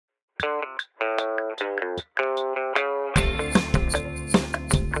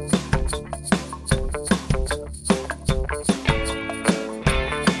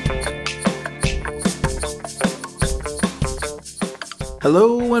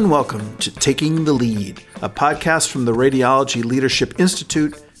Hello and welcome to Taking the Lead, a podcast from the Radiology Leadership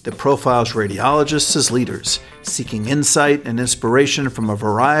Institute that profiles radiologists as leaders, seeking insight and inspiration from a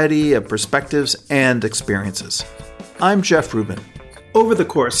variety of perspectives and experiences. I'm Geoffrey Rubin. Over the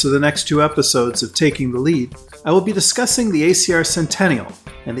course of the next two episodes of Taking the Lead, I will be discussing the FACR Centennial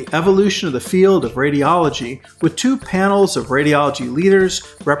and the evolution of the field of radiology with two panels of radiology leaders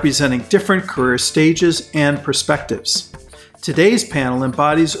representing different career stages and perspectives. Today's panel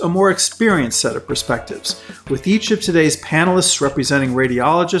embodies a more experienced set of perspectives, with each of today's panelists representing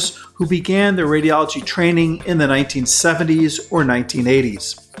radiologists who began their radiology training in the 1970s or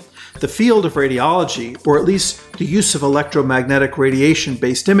 1980s. The field of radiology, or at least the use of electromagnetic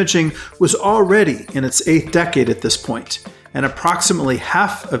radiation-based imaging, was already in its 8th decade at this point, and approximately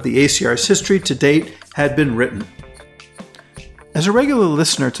half of the FACR's history to date had been written. As a regular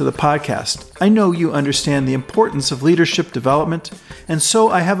listener to the podcast, I know you understand the importance of leadership development, and so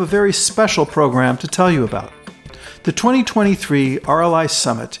I have a very special program to tell you about. The 2023 RLI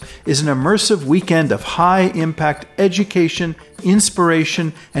Summit is an immersive weekend of high-impact education,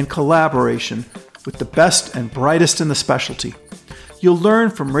 inspiration, and collaboration with the best and brightest in the specialty. You'll learn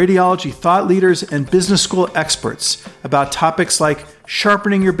from radiology thought leaders and business school experts about topics like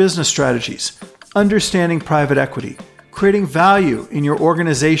sharpening your business strategies, understanding private equity, creating value in your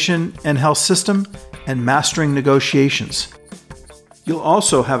organization and health system, and mastering negotiations. You'll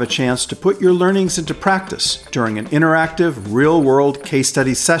also have a chance to put your learnings into practice during an interactive, real-world case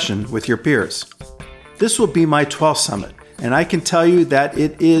study session with your peers. This will be my 12th summit, and I can tell you that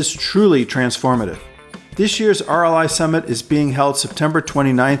it is truly transformative. This year's RLI Summit is being held September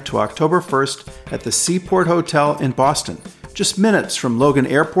 29th to October 1st at the Seaport Hotel in Boston, just minutes from Logan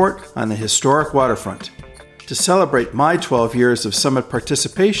Airport on the historic waterfront. To celebrate my 12 years of summit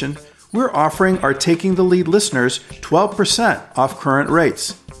participation, we're offering our Taking the Lead listeners 12% off current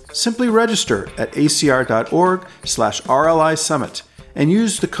rates. Simply register at acr.org/RLI Summit and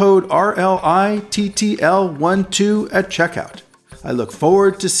use the code RLITTL12 at checkout. I look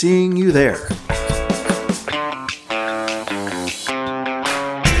forward to seeing you there.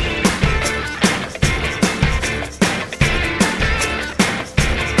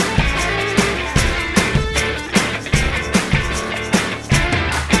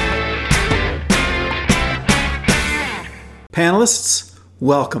 Panelists,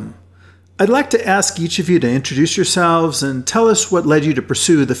 welcome. I'd like to ask each of you to introduce yourselves and tell us what led you to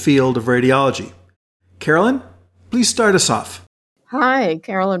pursue the field of radiology. Carolyn, please start us off. Hi,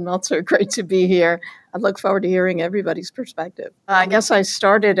 Carolyn Meltzer. Great to be here. I look forward to hearing everybody's perspective. I guess I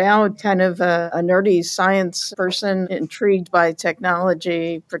started out kind of a nerdy science person, intrigued by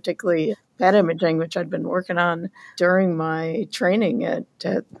technology, particularly PET imaging, which I'd been working on during my training at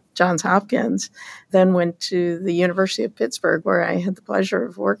Johns Hopkins. Then went to the University of Pittsburgh, where I had the pleasure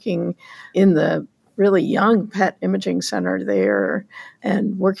of working in the really young PET imaging center there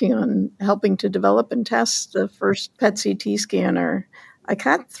and working on helping to develop and test the first PET CT scanner. I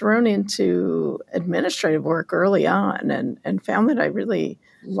got thrown into administrative work early on and found that I really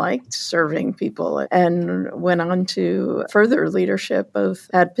liked serving people and went on to further leadership both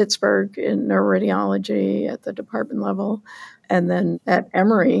at Pittsburgh in neuroradiology at the department level and then at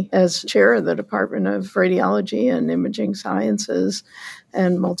Emory as chair of the Department of Radiology and Imaging Sciences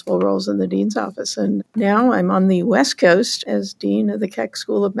and multiple roles in the dean's office. And now I'm on the West Coast as dean of the Keck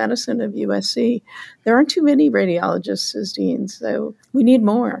School of Medicine of USC. There aren't too many radiologists as deans, so we need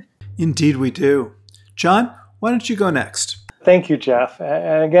more. Indeed we do. John, why don't you go next? Thank you, Jeff.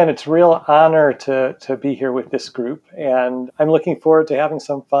 And again, it's a real honor to be here with this group. And I'm looking forward to having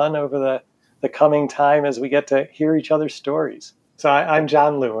some fun over the coming time as we get to hear each other's stories. So I'm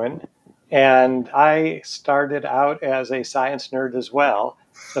John Lewin, and I started out as a science nerd as well,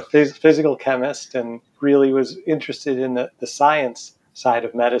 a physical chemist, and really was interested in the science side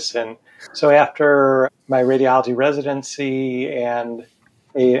of medicine. So after my radiology residency and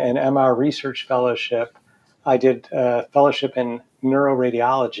an MR research fellowship, I did a fellowship in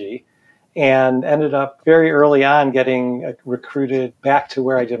neuroradiology and ended up very early on getting recruited back to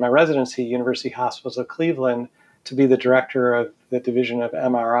where I did my residency, University Hospitals of Cleveland, to be the director of the division of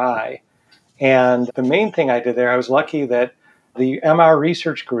MRI. And the main thing I did there, I was lucky that the MR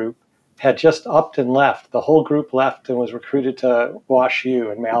research group had just upped and left. The whole group left and was recruited to Wash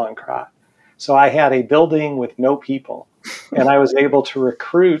U in Mallinckrodt. So I had a building with no people, and I was able to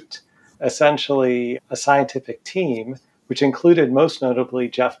recruit essentially a scientific team, which included most notably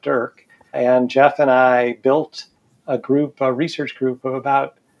Jeff Dirk. And Jeff and I built a research group of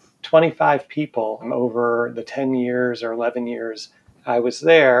about 25 people over the 10 years or 11 years I was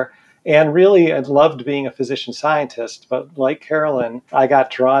there. And really, I loved being a physician scientist, but like Carolyn, I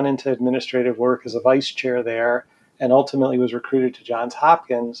got drawn into administrative work as a vice chair there and ultimately was recruited to Johns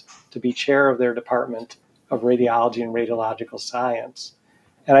Hopkins to be chair of their Department of Radiology and Radiological Science.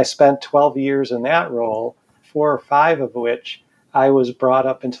 And I spent 12 years in that role, 4 or 5 of which I was brought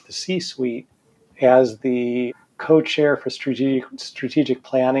up into the C-suite as the co-chair for strategic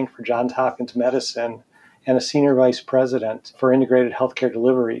planning for Johns Hopkins Medicine and a senior vice president for integrated healthcare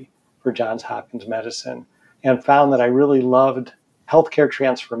delivery for Johns Hopkins Medicine, and found that I really loved healthcare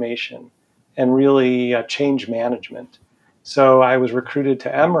transformation and really change management. So I was recruited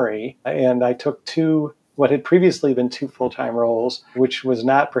to Emory, and I took what had previously been 2 full-time roles, which was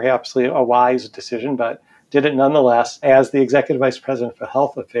not perhaps a wise decision, but did it nonetheless as the executive vice president for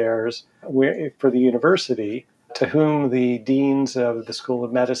health affairs for the university, to whom the deans of the School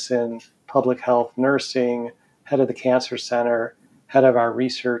of Medicine, Public Health, Nursing, head of the Cancer Center, head of our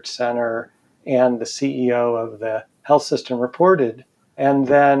research center, and the CEO of the health system reported. And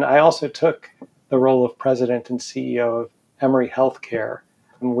then I also took the role of president and CEO of Emory Healthcare,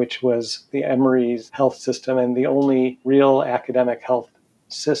 which was the Emory's health system and the only real academic health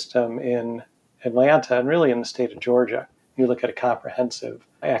system in Atlanta and really in the state of Georgia. You look at a comprehensive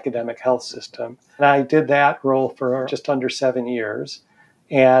academic health system. And I did that role for just under 7 years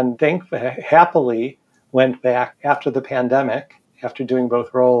and happily went back after the pandemic, after doing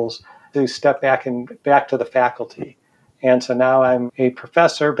both roles, to step back to the faculty. And so now I'm a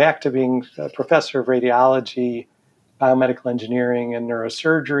professor, back to being a professor of radiology, biomedical engineering and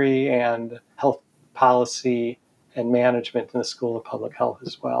neurosurgery, and health policy and management in the School of Public Health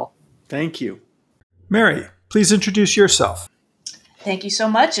as well. Thank you. Mary, please introduce yourself. Thank you so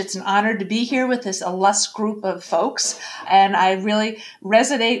much. It's an honor to be here with this illustrious group of folks, and I really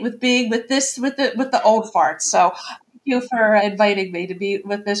resonate with being with the old farts. So thank you for inviting me to be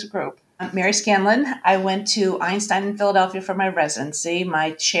with this group. I'm Mary Scanlon. I went to Einstein in Philadelphia for my residency.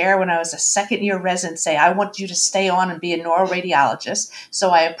 My chair when I was a second-year resident said, I want you to stay on and be a neuroradiologist.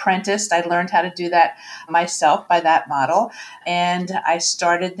 So I apprenticed. I learned how to do that myself by that model. And I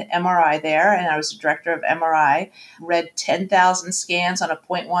started the MRI there, and I was the director of MRI, read 10,000 scans on a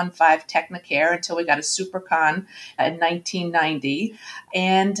 0.15 Technicare until we got a Supercon in 1990.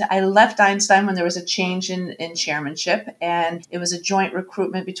 And I left Einstein when there was a change in chairmanship, and it was a joint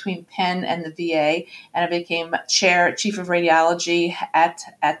recruitment between Penn and the VA, and I became chief of radiology at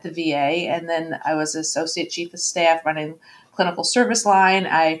the VA, and then I was associate chief of staff running clinical service line.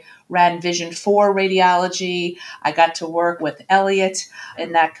 I ran Vision 4 radiology. I got to work with Elliot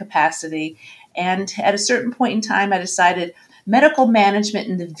in that capacity, and at a certain point in time, I decided medical management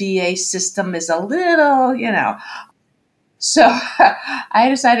in the VA system is a little, So I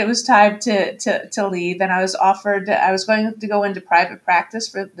decided it was time to leave, and I was going to go into private practice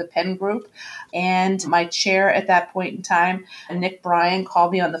for the Penn Group. And my chair at that point in time, Nick Bryan,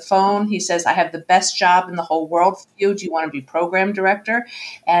 called me on the phone. He says, I have the best job in the whole world for you. Do you want to be program director?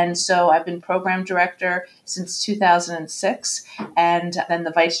 And so I've been program director since 2006, and then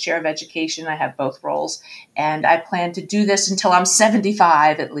the vice chair of education. I have both roles, and I plan to do this until I'm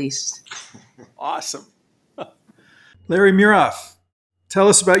 75 at least. Awesome. Larry Muroff, tell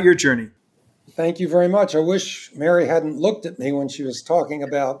us about your journey. Thank you very much. I wish Mary hadn't looked at me when she was talking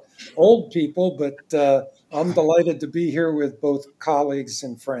about old people, but I'm delighted to be here with both colleagues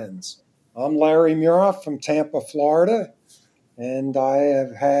and friends. I'm Larry Muroff from Tampa, Florida, and I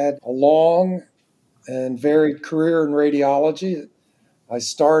have had a long and varied career in radiology. I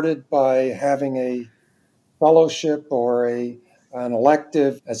started by having a fellowship or an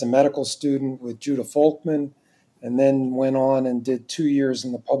elective as a medical student with Judah Folkman, and then went on and did 2 years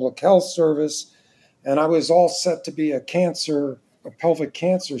in the public health service. And I was all set to be a pelvic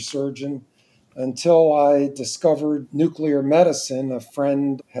cancer surgeon until I discovered nuclear medicine. A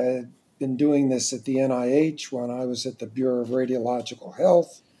friend had been doing this at the NIH when I was at the Bureau of Radiological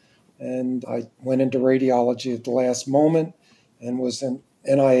Health. And I went into radiology at the last moment and was an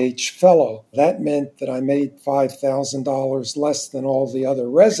NIH fellow. That meant that I made $5,000 less than all the other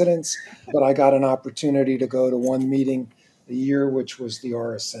residents, but I got an opportunity to go to one meeting a year, which was the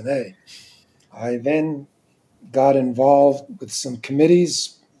RSNA. I then got involved with some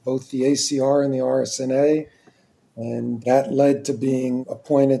committees, both the ACR and the RSNA, and that led to being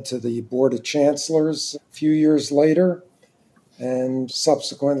appointed to the Board of Chancellors a few years later. And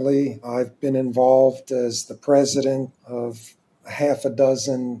subsequently, I've been involved as the president of half a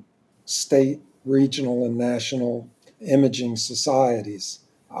dozen state, regional, and national imaging societies.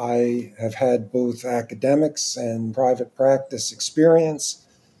 I have had both academics and private practice experience.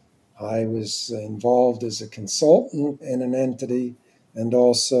 I was involved as a consultant in an entity and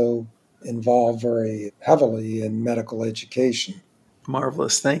also involved very heavily in medical education.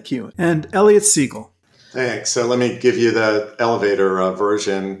 Marvelous. Thank you. And Elliot Siegel. Thanks. So let me give you the elevator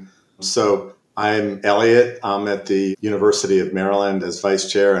version. So I'm Elliot. I'm at the University of Maryland as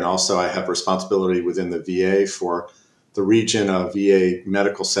vice chair, and also I have responsibility within the VA for the region of VA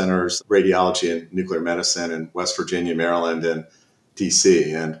medical centers, radiology and nuclear medicine in West Virginia, Maryland, and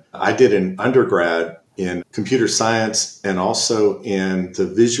DC. And I did an undergrad in computer science and also in the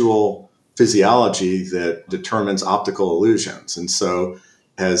visual physiology that determines optical illusions. And so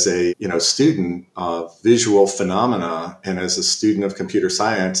as a student of visual phenomena and as a student of computer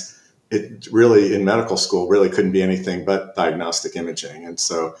science, it really in medical school really couldn't be anything but diagnostic imaging. And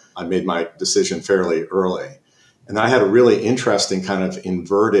so I made my decision fairly early. And I had a really interesting kind of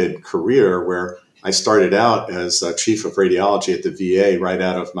inverted career where I started out as chief of radiology at the VA right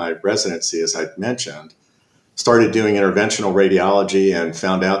out of my residency, as I mentioned. Started doing interventional radiology and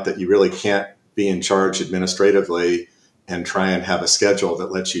found out that you really can't be in charge administratively and try and have a schedule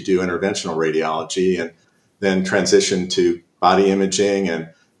that lets you do interventional radiology, and then transitioned to body imaging and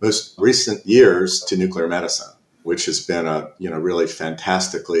most recent years to nuclear medicine, which has been a really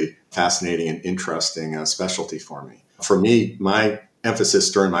fantastically fascinating and interesting specialty for me. For me, my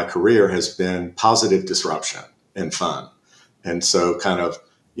emphasis during my career has been positive disruption and fun. And so kind of,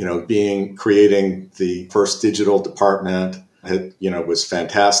 creating the first digital department, it, was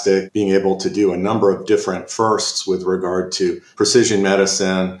fantastic. Being able to do a number of different firsts with regard to precision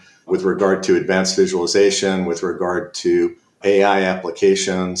medicine, with regard to advanced visualization, with regard to AI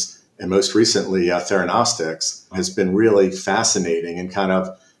applications, and most recently theranostics has been really fascinating and kind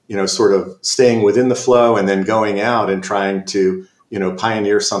of, sort of staying within the flow and then going out and trying to,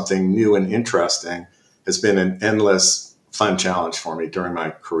 pioneer something new and interesting has been an endless fun challenge for me during my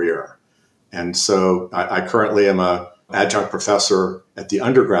career. And so I currently am a adjunct professor at the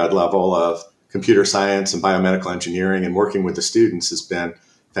undergrad level of computer science and biomedical engineering, and working with the students has been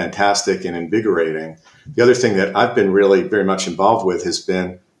fantastic and invigorating. The other thing that I've been really very much involved with has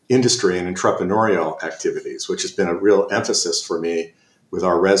been industry and entrepreneurial activities, which has been a real emphasis for me with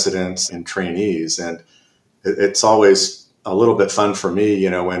our residents and trainees. And it's always a little bit fun for me,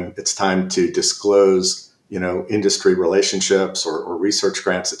 when it's time to disclose, industry relationships or research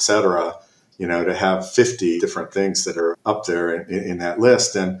grants, et cetera, to have 50 different things that are up there in that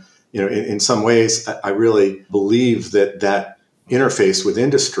list. And, in some ways, I really believe that interface with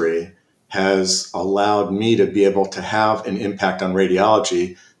industry has allowed me to be able to have an impact on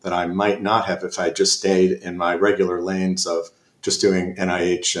radiology that I might not have if I just stayed in my regular lanes of just doing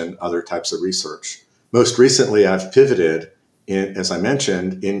NIH and other types of research. Most recently, I've pivoted, as I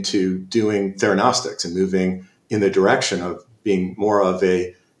mentioned, into doing theranostics and moving in the direction of being more of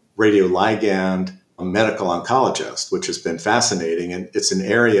a radioligand medical oncologist, which has been fascinating. And it's an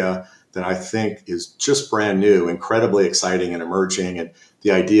area that I think is just brand new, incredibly exciting and emerging. And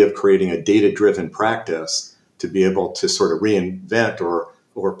the idea of creating a data-driven practice to be able to sort of reinvent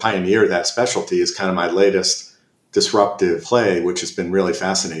or pioneer that specialty is kind of my latest disruptive play, which has been really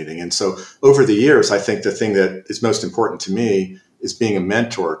fascinating. And so over the years, I think the thing that is most important to me is being a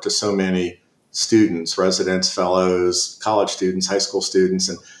mentor to so many students, residents, fellows, college students, high school students.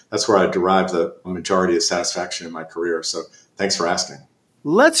 And that's where I derive the majority of satisfaction in my career. So thanks for asking.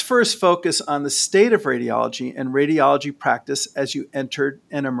 Let's first focus on the state of radiology and radiology practice as you entered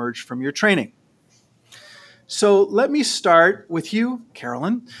and emerged from your training. So let me start with you,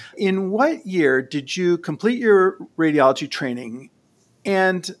 Carolyn. In what year did you complete your radiology training?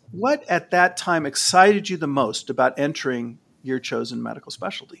 And what at that time excited you the most about entering your chosen medical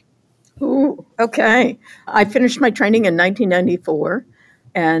specialty? Ooh, okay. I finished my training in 1994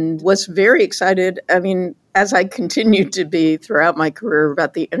 and was very excited. I mean, as I continued to be throughout my career,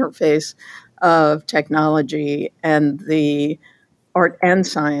 about the interface of technology and the art and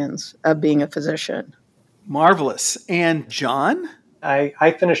science of being a physician. Marvelous. And John?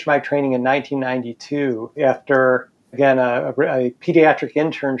 I finished my training in 1992 after, again, a pediatric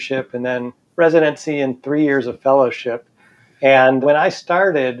internship and then residency and 3 years of fellowship. And when I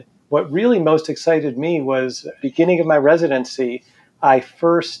started, what really most excited me was beginning of my residency, I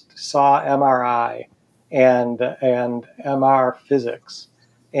first saw MRI and MR physics.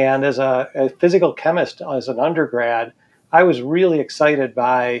 And as a physical chemist, as an undergrad, I was really excited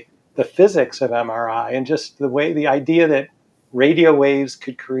by the physics of MRI and just the idea that radio waves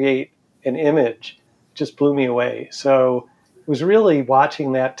could create an image just blew me away. So it was really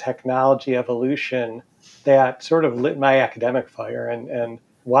watching that technology evolution that sort of lit my academic fire, and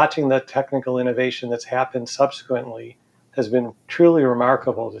watching the technical innovation that's happened subsequently has been truly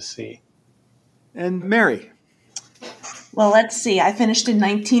remarkable to see. And Mary? Well, let's see. I finished in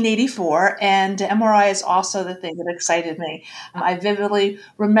 1984, and MRI is also the thing that excited me. I vividly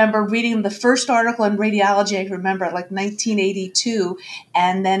remember reading the first article in radiology, I remember like 1982,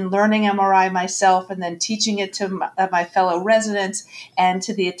 and then learning MRI myself and then teaching it to my fellow residents and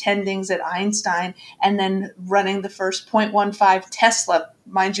to the attendings at Einstein, and then running the first 0.15 Tesla,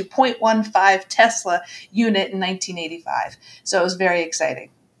 mind you, 0.15 Tesla unit in 1985. So it was very exciting.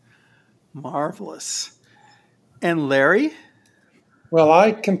 Marvelous. And Larry? Well,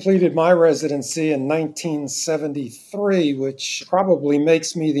 I completed my residency in 1973, which probably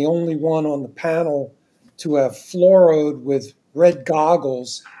makes me the only one on the panel to have fluoroed with red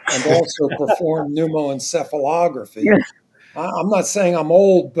goggles and also performed pneumoencephalography. I'm not saying I'm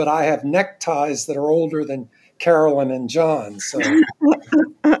old, but I have neckties that are older than Carolyn and John. So,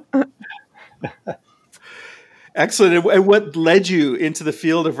 Excellent. And what led you into the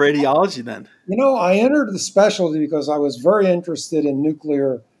field of radiology then? I entered the specialty because I was very interested in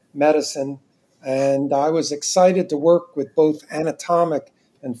nuclear medicine, and I was excited to work with both anatomic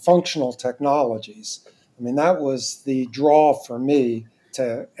and functional technologies. I mean, that was the draw for me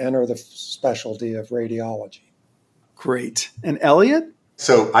to enter the specialty of radiology. Great. And Elliot?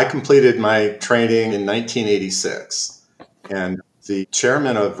 So I completed my training in 1986. And the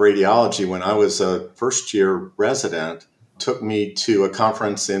chairman of radiology, when I was a first year resident, took me to a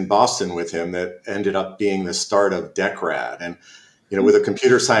conference in Boston with him that ended up being the start of DECRAD. And, with a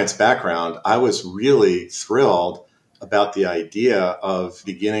computer science background, I was really thrilled about the idea of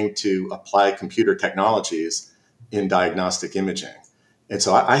beginning to apply computer technologies in diagnostic imaging. And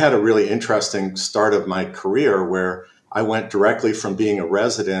so I had a really interesting start of my career where I went directly from being a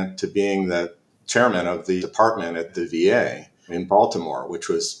resident to being the chairman of the department at the VA in Baltimore, which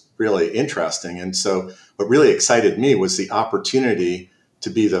was really interesting. And so what really excited me was the opportunity to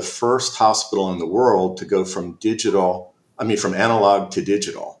be the first hospital in the world to go from from analog to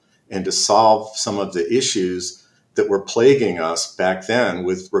digital, and to solve some of the issues that were plaguing us back then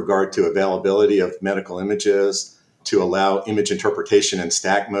with regard to availability of medical images, to allow image interpretation in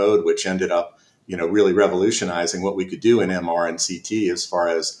stack mode, which ended up really revolutionizing what we could do in MR and CT as far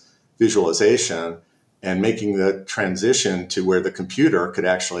as visualization, and making the transition to where the computer could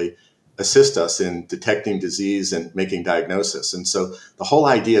actually assist us in detecting disease and making diagnosis. And so the whole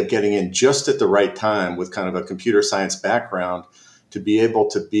idea of getting in just at the right time with kind of a computer science background to be able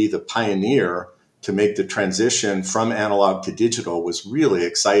to be the pioneer to make the transition from analog to digital was really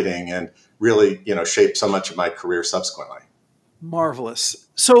exciting and really, shaped so much of my career subsequently. Marvelous.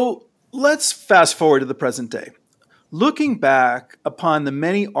 So let's fast forward to the present day. Looking back upon the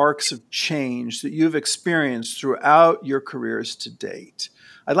many arcs of change that you've experienced throughout your careers to date,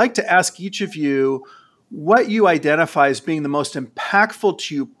 I'd like to ask each of you what you identify as being the most impactful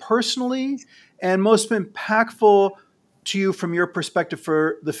to you personally and most impactful to you from your perspective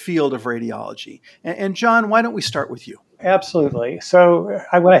for the field of radiology. And John, why don't we start with you? Absolutely. So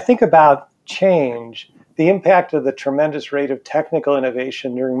when I think about change, the impact of the tremendous rate of technical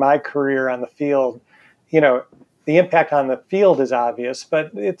innovation during my career on the field, the impact on the field is obvious, but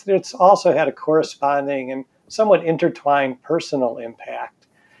it's also had a corresponding and somewhat intertwined personal impact.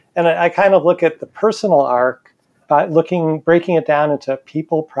 And I kind of look at the personal arc by breaking it down into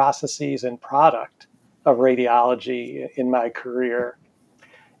people, processes, and product of radiology in my career.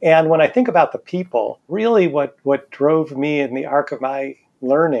 And when I think about the people, really what drove me in the arc of my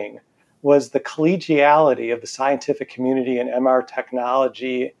learning was the collegiality of the scientific community in MR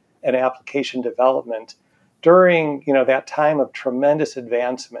technology and application development during that time of tremendous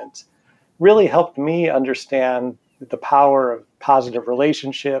advancement. Really helped me understand the power of positive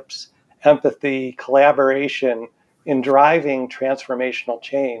relationships, empathy, collaboration in driving transformational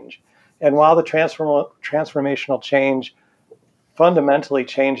change. And while the transformational change fundamentally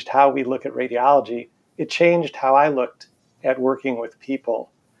changed how we look at radiology, it changed how I looked at working with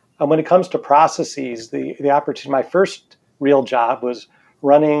people. And when it comes to processes, the opportunity, my first real job was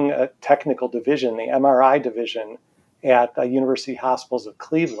running a technical division, the MRI division at University Hospitals of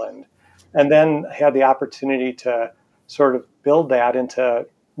Cleveland, and then had the opportunity to sort of build that into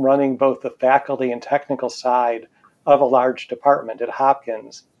running both the faculty and technical side of a large department at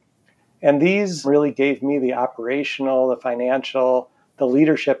Hopkins. And these really gave me the operational, the financial, the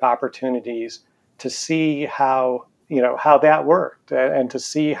leadership opportunities to see how that worked, and to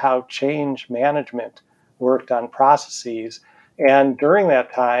see how change management worked on processes. And during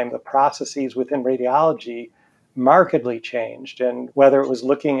that time, the processes within radiology markedly changed. And whether it was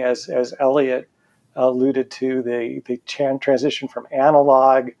looking, as Elliot alluded to, the transition from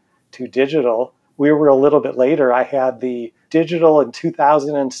analog to digital, we were a little bit later. I had the digital in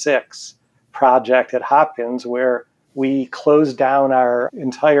 2006 project at Hopkins, where we closed down our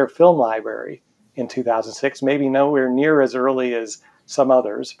entire film library in 2006, maybe nowhere near as early as some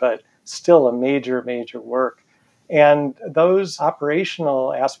others, but still a major, major work. And those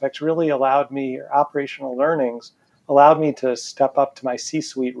operational aspects really allowed me, or operational learnings, allowed me to step up to my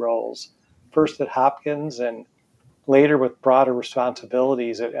C-suite roles, first at Hopkins and later with broader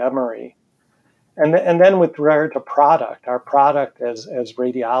responsibilities at Emory. And then with regard to product, our product as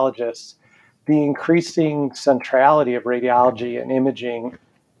radiologists, the increasing centrality of radiology and imaging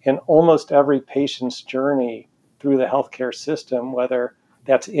in almost every patient's journey through the healthcare system, whether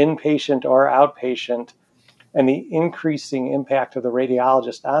that's inpatient or outpatient, and the increasing impact of the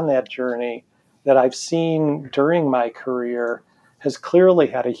radiologist on that journey that I've seen during my career has clearly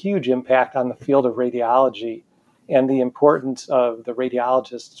had a huge impact on the field of radiology and the importance of the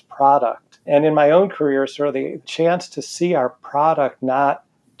radiologist's product. And in my own career, sort of the chance to see our product not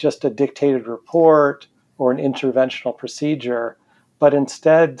just a dictated report or an interventional procedure, but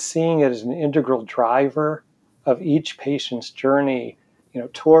instead seeing it as an integral driver of each patient's journey,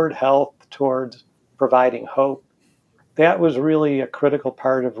 toward health, towards providing hope. That was really a critical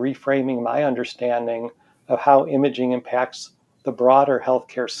part of reframing my understanding of how imaging impacts the broader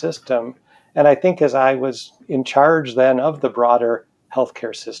healthcare system. And I think as I was in charge then of the broader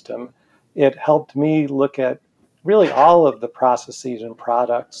healthcare system, it helped me look at really all of the processes and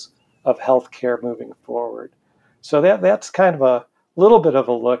products of healthcare moving forward. So that's kind of a little bit of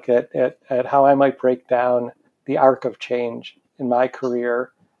a look at how I might break down the arc of change in my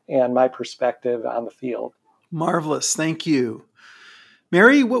career and my perspective on the field. Marvelous. Thank you.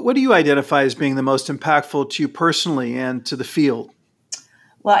 Mary, what do you identify as being the most impactful to you personally and to the field?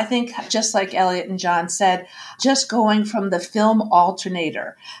 Well, I think just like Elliot and John said, just going from the film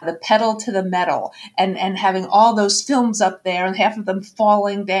alternator, the pedal to the metal, and having all those films up there and half of them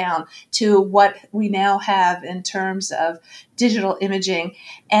falling down to what we now have in terms of digital imaging,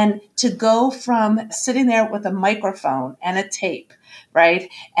 and to go from sitting there with a microphone and a tape, right?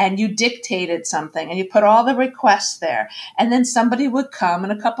 And you dictated something and you put all the requests there. And then somebody would come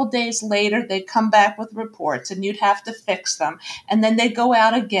and a couple days later, they'd come back with reports and you'd have to fix them. And then they'd go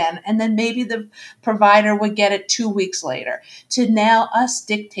out again. And then maybe the provider would get it 2 weeks later, to now us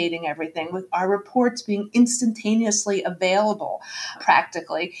dictating everything with our reports being instantaneously available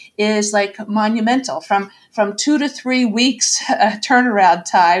practically is like monumental from 2 to 3 weeks turnaround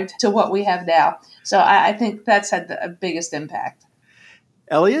time to what we have now. So I think that's had the biggest impact.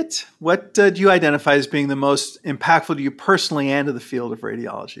 Elliot, what do you identify as being the most impactful to you personally and to the field of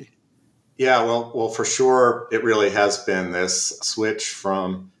radiology? Yeah, well, for sure, it really has been this switch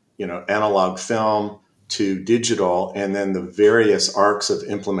from, analog film to digital, and then the various arcs of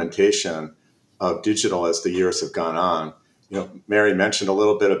implementation of digital as the years have gone on. Mary mentioned a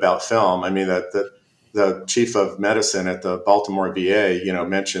little bit about film. I mean, that the chief of medicine at the Baltimore VA,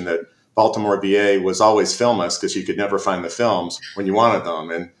 mentioned that Baltimore VA was always filmless because you could never find the films when you wanted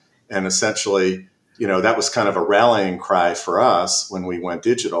them. And essentially, that was kind of a rallying cry for us when we went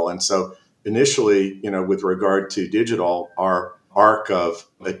digital. And so initially, with regard to digital, our arc of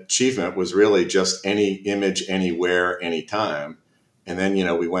achievement was really just any image, anywhere, anytime. And then,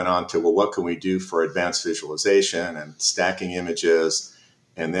 we went on to, well, what can we do for advanced visualization and stacking images?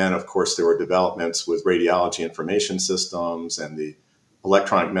 And then, of course, there were developments with radiology information systems and the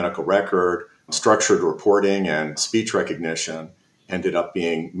electronic medical record, structured reporting, and speech recognition ended up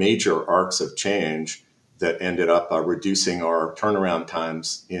being major arcs of change that ended up reducing our turnaround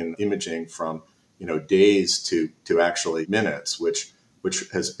times in imaging from days to actually minutes, which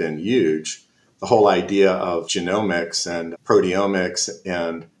has been huge. The whole idea of genomics and proteomics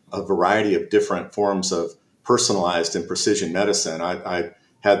and a variety of different forms of personalized and precision medicine. I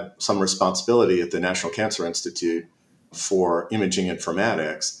had some responsibility at the National Cancer Institute for imaging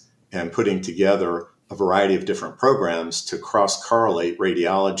informatics and putting together a variety of different programs to cross-correlate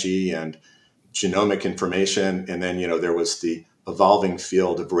radiology and genomic information. And then, there was the evolving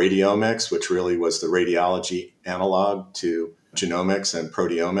field of radiomics, which really was the radiology analog to genomics and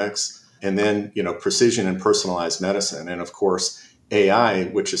proteomics. And then, precision and personalized medicine. And of course, AI,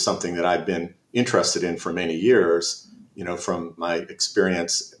 which is something that I've been interested in for many years, from my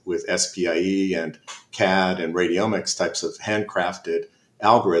experience with SPIE and CAD and radiomics types of handcrafted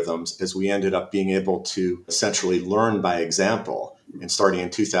algorithms, as we ended up being able to essentially learn by example. And starting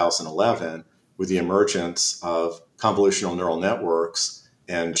in 2011, with the emergence of convolutional neural networks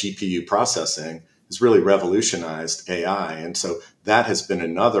and GPU processing, has really revolutionized AI. And so that has been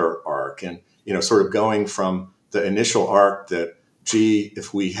another arc. And, sort of going from the initial arc that,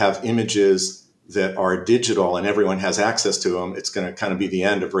 if we have images that are digital and everyone has access to them, it's going to kind of be the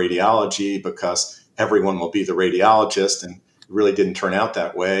end of radiology because everyone will be the radiologist. And it really didn't turn out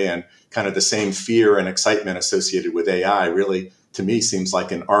that way. And kind of the same fear and excitement associated with AI really, to me, seems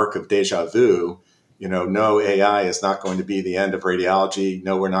like an arc of deja vu. No, AI is not going to be the end of radiology.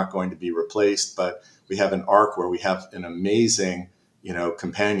 No, we're not going to be replaced, but we have an arc where we have an amazing,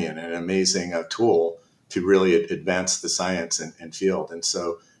 companion and an amazing tool to really advance the science and field. And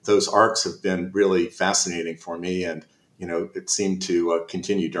so those arcs have been really fascinating for me. And, it seemed to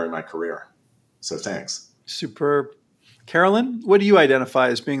continue during my career. So thanks. Superb. Carolyn, what do you identify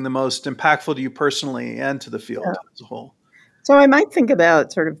as being the most impactful to you personally and to the field as a whole? So I might think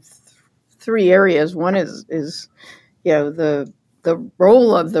about sort of three areas. One is the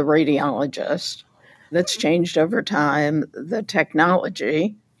role of the radiologist that's changed over time, the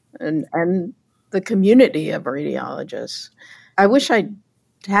technology, and the community of radiologists. I wish I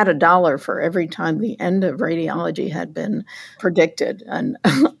had $1 for every time the end of radiology had been predicted, and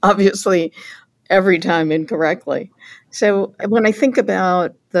obviously every time incorrectly. So when I think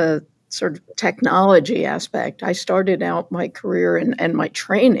about the sort of technology aspect, I started out my career and my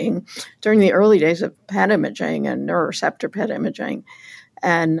training during the early days of PET imaging and neuroreceptor PET imaging.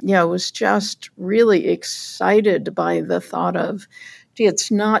 And, was just really excited by the thought of, gee,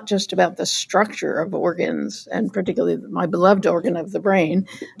 it's not just about the structure of organs, and particularly my beloved organ of the brain,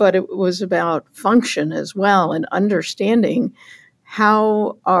 but it was about function as well, and understanding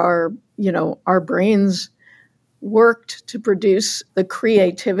how our brains worked to produce the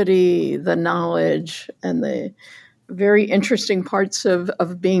creativity, the knowledge, and the very interesting parts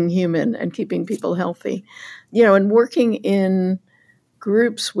of being human and keeping people healthy. And working in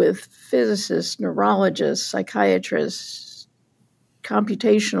groups with physicists, neurologists, psychiatrists,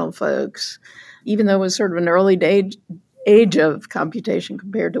 computational folks, even though it was sort of an early age of computation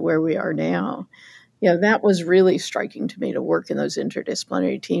compared to where we are now. That was really striking to me, to work in those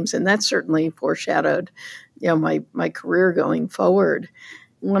interdisciplinary teams. And that certainly foreshadowed, my career going forward.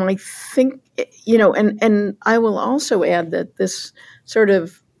 When I think, and I will also add that this sort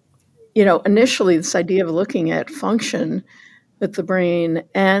of, initially this idea of looking at function with the brain,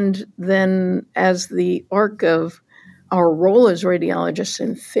 and then as the arc of our role as radiologists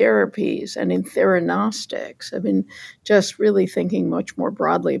in therapies and in theranostics, I mean, just really thinking much more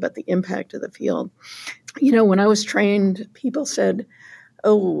broadly about the impact of the field. When I was trained, people said,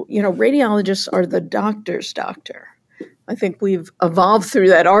 oh, radiologists are the doctor's doctor. I think we've evolved through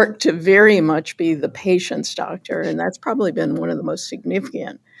that arc to very much be the patient's doctor, and that's probably been one of the most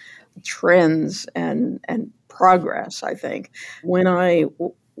significant trends and progress, I think. When I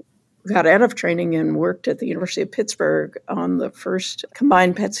got out of training and worked at the University of Pittsburgh on the first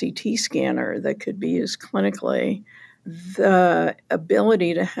combined PET-CT scanner that could be used clinically, the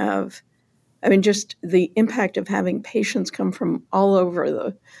ability to have, just the impact of having patients come from all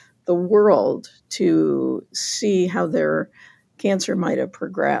over the world to see how their cancer might have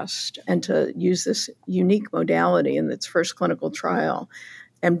progressed, and to use this unique modality in its first clinical trial,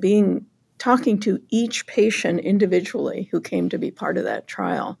 and talking to each patient individually who came to be part of that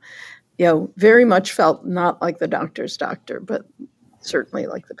trial, very much felt not like the doctor's doctor, but certainly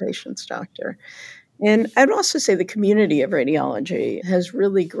like the patient's doctor. And I'd also say the community of radiology has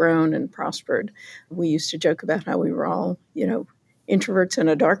really grown and prospered. We used to joke about how we were all, introverts in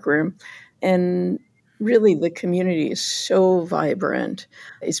a dark room. And really the community is so vibrant.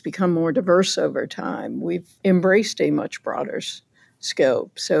 It's become more diverse over time. We've embraced a much broader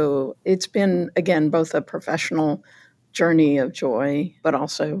scope. So it's been, again, both a professional journey of joy, but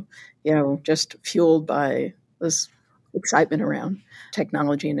also, just fueled by this excitement around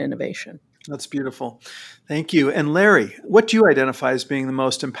technology and innovation. That's beautiful. Thank you. And Larry, what do you identify as being the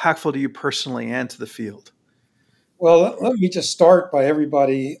most impactful to you personally and to the field? Well, let me just start by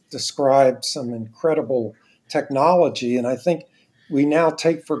everybody described some incredible technology. And I think we now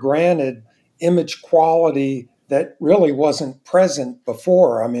take for granted image quality that really wasn't present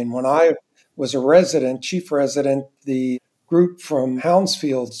before. I mean, when I was a chief resident, the group from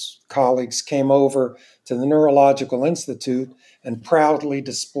Hounsfield's colleagues came over to the Neurological Institute and proudly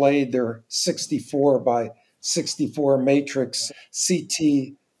displayed their 64 by 64 matrix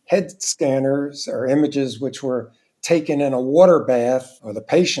CT head scanners, or images which were taken in a water bath, or the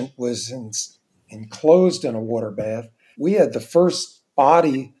patient was enclosed in a water bath. We had the first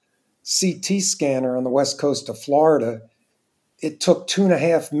body CT scanner on the west coast of Florida. It took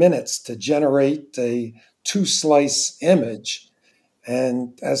 2.5 minutes to generate a 2-slice image.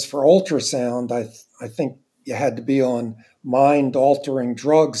 And as for ultrasound, I think you had to be on mind-altering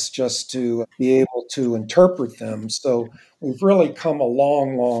drugs just to be able to interpret them. So we've really come a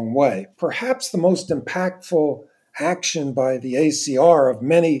long, long way. Perhaps the most impactful action by the ACR of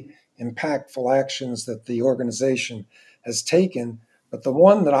many impactful actions that the organization has taken, but the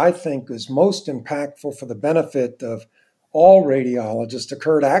one that I think is most impactful for the benefit of all radiologists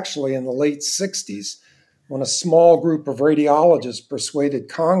occurred actually in the late 60s when a small group of radiologists persuaded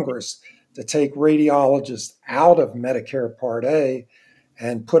Congress to take radiologists out of Medicare Part A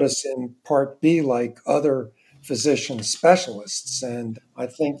and put us in Part B like other physician specialists. And I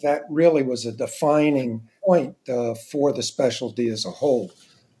think that really was a defining point for the specialty as a whole.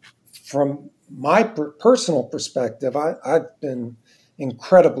 From my personal perspective, I've been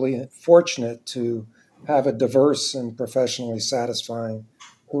incredibly fortunate to have a diverse and professionally satisfying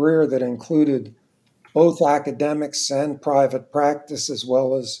career that included both academics and private practice, as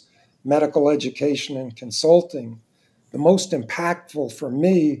well as medical education and consulting. The most impactful for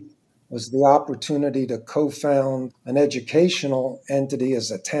me was the opportunity to co-found an educational entity as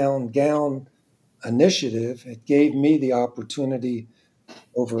a town gown initiative. It gave me the opportunity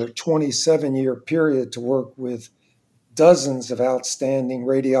over a 27-year period to work with dozens of outstanding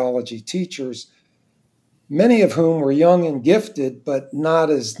radiology teachers, many of whom were young and gifted, but not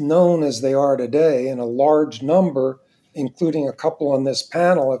as known as they are today. And a large number, including a couple on this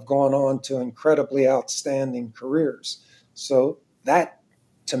panel, have gone on to incredibly outstanding careers. So that,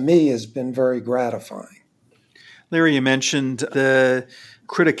 to me, has been very gratifying. Larry, you mentioned the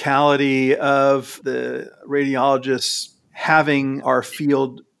criticality of the radiologists having our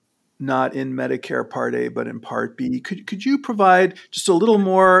field not in Medicare Part A, but in Part B. Could you provide just a little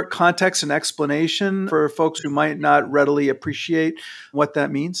more context and explanation for folks who might not readily appreciate what that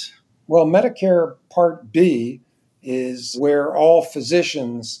means? Well, Medicare Part B is where all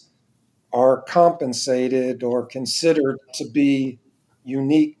physicians are compensated or considered to be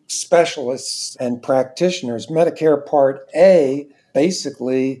unique specialists and practitioners. Medicare Part A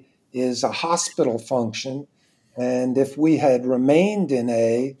basically is a hospital function. And if we had remained in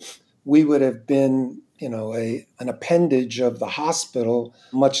A, we would have been, an appendage of the hospital,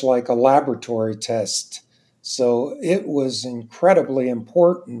 much like a laboratory test. So it was incredibly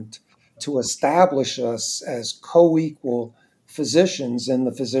important to establish us as co-equal physicians in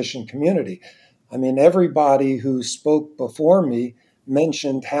the physician community. I mean, everybody who spoke before me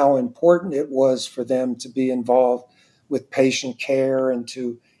mentioned how important it was for them to be involved with patient care and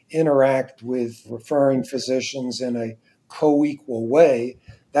to interact with referring physicians in a co-equal way.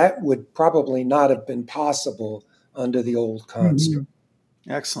 That would probably not have been possible under the old construct.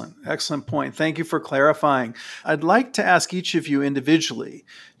 Excellent point. Thank you for clarifying. I'd like to ask each of you individually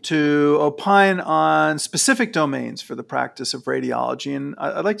to opine on specific domains for the practice of radiology. And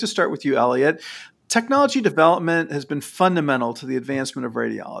I'd like to start with you, Elliot. Technology development has been fundamental to the advancement of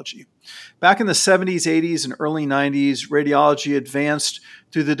radiology. Back in the 70s, 80s, and early 90s, radiology advanced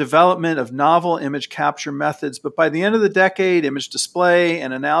through the development of novel image capture methods, but by the end of the decade, image display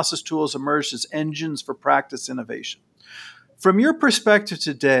and analysis tools emerged as engines for practice innovation. From your perspective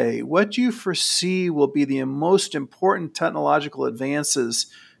today, what do you foresee will be the most important technological advances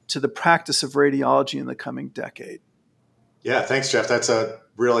to the practice of radiology in the coming decade? Yeah, thanks, Jeff. That's a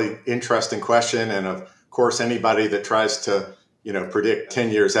really interesting question. And of course, anybody that tries to, predict 10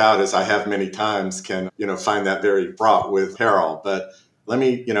 years out, as I have many times, can, find that very fraught with peril. But let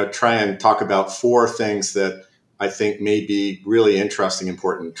me, try and talk about four things that I think may be really interesting,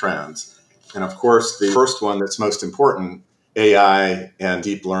 important trends. And of course, the first one that's most important, AI and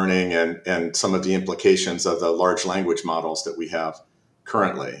deep learning and some of the implications of the large language models that we have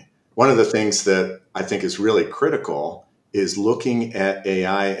currently. One of the things that I think is really critical is looking at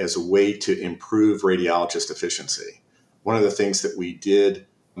AI as a way to improve radiologist efficiency. One of the things that we did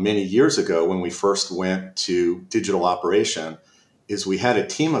many years ago when we first went to digital operation is we had a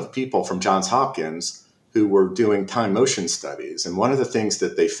team of people from Johns Hopkins who were doing time motion studies. And one of the things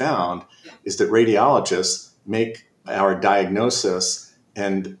that they found is that radiologists make our diagnosis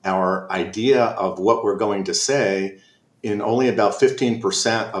and our idea of what we're going to say in only about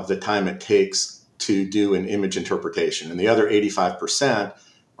 15% of the time it takes to do an image interpretation. And the other 85%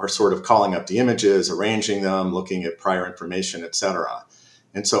 are sort of calling up the images, arranging them, looking at prior information, et cetera.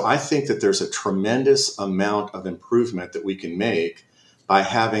 And so I think that there's a tremendous amount of improvement that we can make by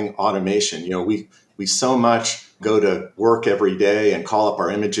having automation. We so much go to work every day and call up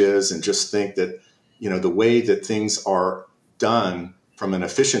our images and just think that, the way that things are done from an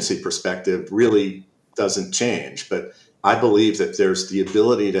efficiency perspective really doesn't change. But I believe that there's the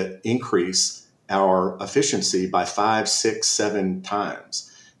ability to increase our efficiency by 5, 6, 7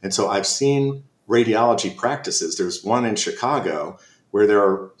 times. And so I've seen radiology practices. There's one in Chicago where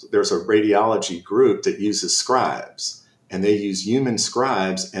there's a radiology group that uses scribes, and they use human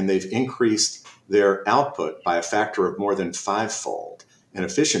scribes, and they've increased their output by a factor of more than 5-fold in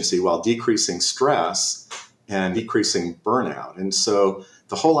efficiency while decreasing stress and decreasing burnout. And so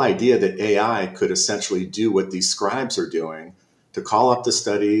the whole idea that AI could essentially do what these scribes are doing, to call up the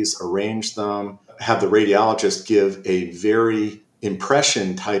studies, arrange them, have the radiologist give a very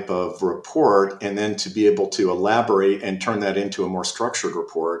impression type of report, and then to be able to elaborate and turn that into a more structured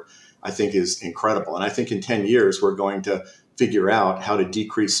report, I think is incredible. And I think in 10 years, we're going to figure out how to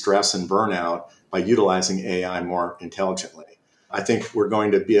decrease stress and burnout by utilizing AI more intelligently. I think we're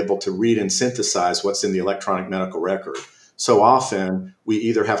going to be able to read and synthesize what's in the electronic medical record. So often, we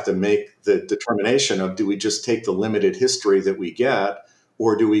either have to make the determination of, do we just take the limited history that we get,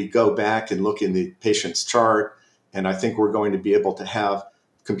 or do we go back and look in the patient's chart? And I think we're going to be able to have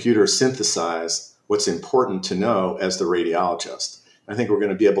computers synthesize what's important to know as the radiologist. I think we're going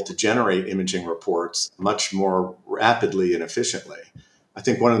to be able to generate imaging reports much more rapidly and efficiently. I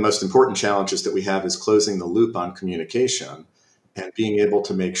think one of the most important challenges that we have is closing the loop on communication and being able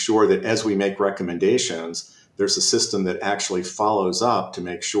to make sure that as we make recommendations, there's a system that actually follows up to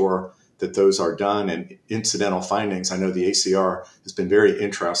make sure that those are done. And incidental findings, I know the ACR has been very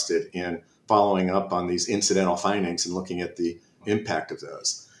interested in following up on these incidental findings and looking at the impact of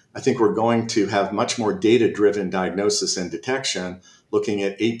those. I think we're going to have much more data-driven diagnosis and detection, looking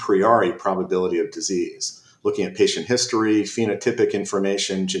at a priori probability of disease, looking at patient history, phenotypic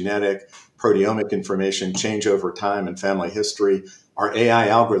information, genetic, proteomic information, change over time, and family history. Our AI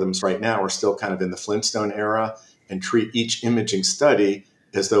algorithms right now are still kind of in the Flintstone era and treat each imaging study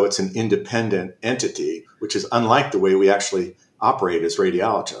as though it's an independent entity, which is unlike the way we actually operate as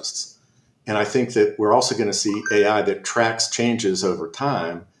radiologists. And I think that we're also going to see AI that tracks changes over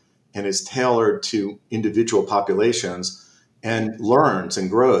time and is tailored to individual populations and learns and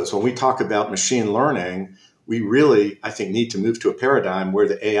grows. When we talk about machine learning, we really, I think, need to move to a paradigm where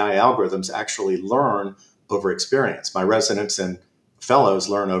the AI algorithms actually learn over experience. My residents and fellows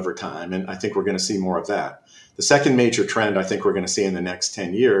learn over time, and I think we're going to see more of that. The second major trend I think we're going to see in the next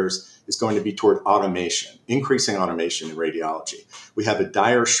 10 years is going to be toward automation, increasing automation in radiology. We have a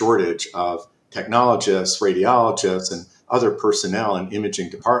dire shortage of technologists, radiologists, and other personnel in imaging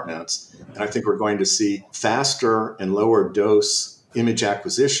departments. And I think we're going to see faster and lower dose image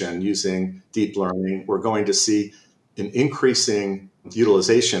acquisition using deep learning. We're going to see an increasing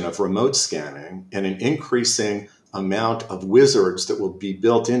utilization of remote scanning and an increasing amount of wizards that will be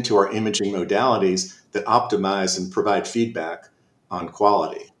built into our imaging modalities that optimize and provide feedback on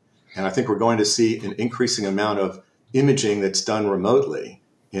quality. And I think we're going to see an increasing amount of imaging that's done remotely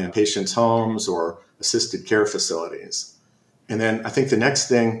in patients' homes or assisted care facilities. And then I think the next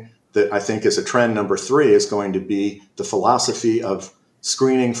thing that I think is a trend, number 3, is going to be the philosophy of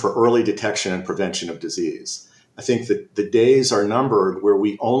screening for early detection and prevention of disease. I think that the days are numbered where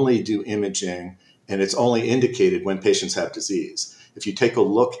we only do imaging and it's only indicated when patients have disease. If you take a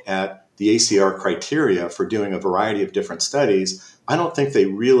look at the ACR criteria for doing a variety of different studies, I don't think they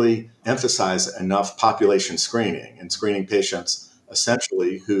really emphasize enough population screening and screening patients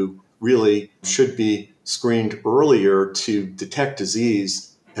essentially who really should be screened earlier to detect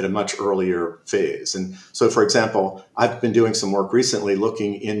disease at a much earlier phase. And so, for example, I've been doing some work recently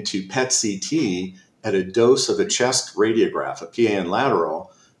looking into PET CT at a dose of a chest radiograph, a PAN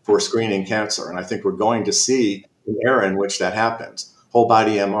lateral, for screening cancer. And I think we're going to see an era in which that happens. Whole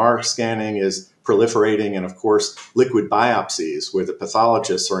body MR scanning is proliferating, and of course, liquid biopsies, where the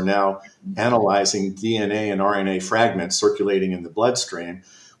pathologists are now analyzing DNA and RNA fragments circulating in the bloodstream.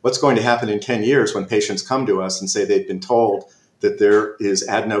 What's going to happen in 10 years when patients come to us and say they've been told that there is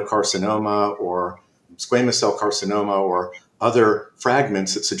adenocarcinoma or squamous cell carcinoma or other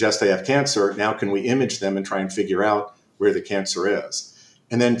fragments that suggest they have cancer? Now can we image them and try and figure out where the cancer is?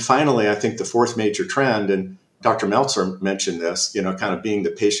 And then finally, I think the fourth major trend, and Dr. Meltzer mentioned this, kind of being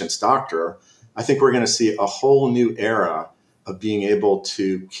the patient's doctor, I think we're going to see a whole new era of being able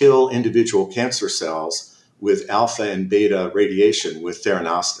to kill individual cancer cells with alpha and beta radiation with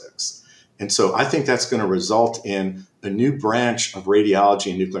theranostics. And so I think that's going to result in a new branch of radiology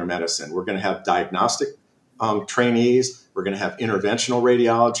and nuclear medicine. We're going to have diagnostic trainees, we're going to have interventional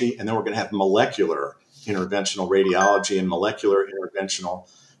radiology, and then we're going to have molecular interventional radiology and molecular interventional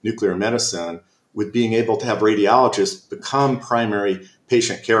nuclear medicine, with being able to have radiologists become primary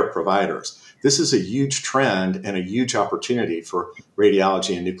patient care providers. This is a huge trend and a huge opportunity for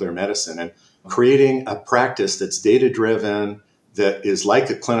radiology and nuclear medicine, and creating a practice that's data-driven, that is like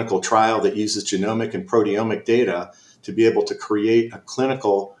a clinical trial that uses genomic and proteomic data to be able to create a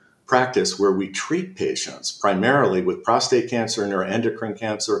clinical practice where we treat patients primarily with prostate cancer, neuroendocrine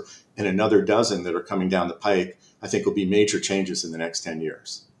cancer, and another dozen that are coming down the pike, I think will be major changes in the next 10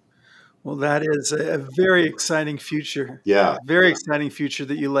 years. Well, that is a very exciting future. Yeah. Very exciting future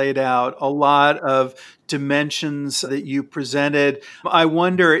that you laid out. A lot of dimensions that you presented. I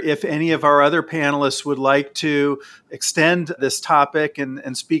wonder if any of our other panelists would like to extend this topic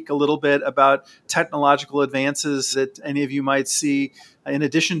and speak a little bit about technological advances that any of you might see in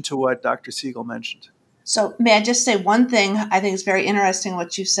addition to what Dr. Siegel mentioned. So may I just say one thing? I think it's very interesting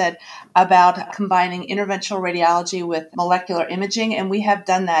what you said about combining interventional radiology with molecular imaging, and we have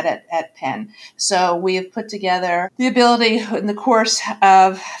done that at Penn. So we have put together the ability in the course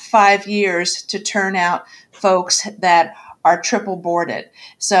of 5 years to turn out folks that are triple boarded.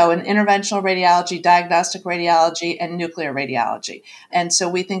 So in interventional radiology, diagnostic radiology, and nuclear radiology. And so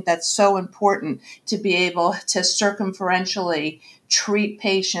we think that's so important to be able to circumferentially treat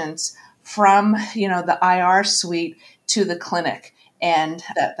patients from, the IR suite to the clinic. And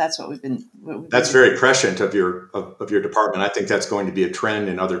that's what we've been. That's very prescient of your department. I think that's going to be a trend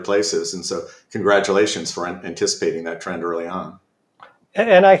in other places. And so congratulations for anticipating that trend early on.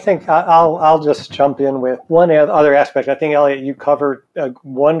 And I think I'll just jump in with one other aspect. I think, Elliot, you covered a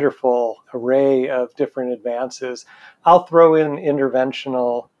wonderful array of different advances. I'll throw in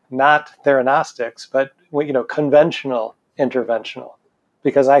interventional, not theranostics, but conventional interventional.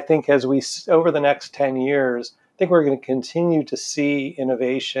 Because I think as we, over the next 10 years, I think we're going to continue to see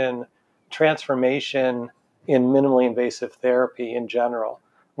innovation, transformation in minimally invasive therapy in general,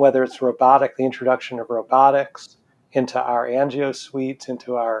 whether it's robotic, the introduction of robotics into our angio suites,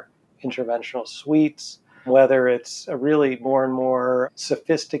 into our interventional suites, whether it's a really more and more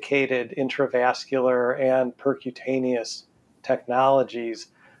sophisticated intravascular and percutaneous technologies.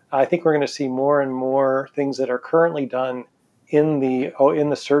 I think we're going to see more and more things that are currently done in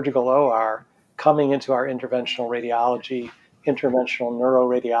the surgical OR coming into our interventional radiology, interventional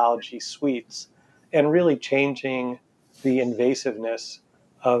neuroradiology suites, and really changing the invasiveness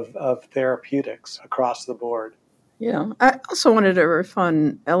of therapeutics across the board. Yeah, I also wanted to riff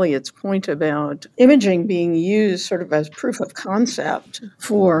on Elliot's point about imaging being used sort of as proof of concept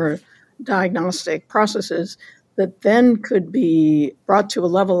for diagnostic processes that then could be brought to a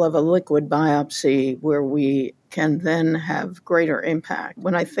level of a liquid biopsy where we can then have greater impact.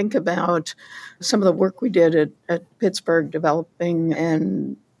 When I think about some of the work we did at Pittsburgh developing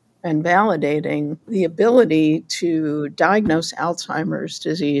and validating the ability to diagnose Alzheimer's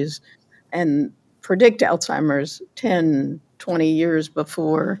disease and predict Alzheimer's 10, 20 years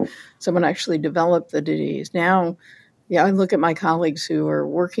before someone actually developed the disease. Now, I look at my colleagues who are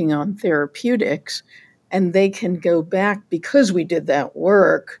working on therapeutics, and they can go back because we did that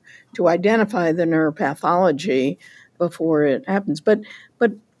work to identify the neuropathology before it happens. But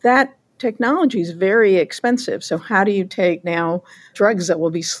that technology is very expensive. So how do you take now drugs that will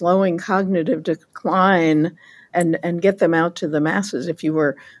be slowing cognitive decline and get them out to the masses? If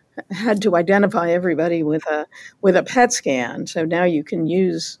you had to identify everybody with a PET scan, so now you can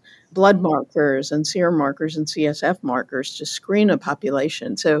use blood markers and serum markers and CSF markers to screen a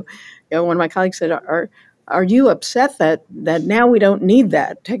population. So, one of my colleagues said, "Are you upset that now we don't need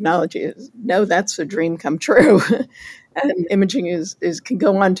that technology?" No, that's a dream come true. And imaging can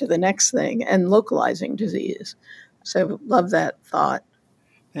go on to the next thing, and localizing disease. So, love that thought.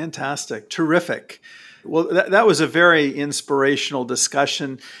 Fantastic, terrific. Well, that was a very inspirational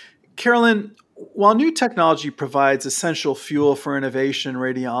discussion. Carolyn, while new technology provides essential fuel for innovation in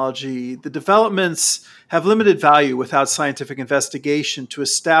radiology, the developments have limited value without scientific investigation to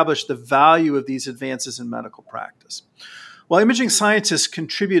establish the value of these advances in medical practice. While imaging scientists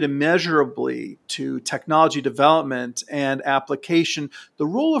contribute immeasurably to technology development and application, the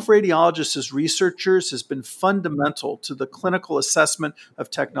role of radiologists as researchers has been fundamental to the clinical assessment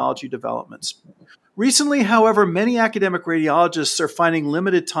of technology developments. Recently, however, many academic radiologists are finding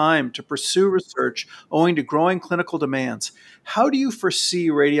limited time to pursue research owing to growing clinical demands. How do you foresee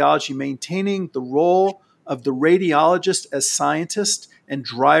radiology maintaining the role of the radiologist as scientist and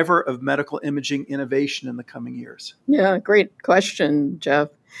driver of medical imaging innovation in the coming years? Yeah, great question, Jeff.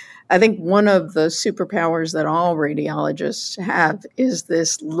 I think one of the superpowers that all radiologists have is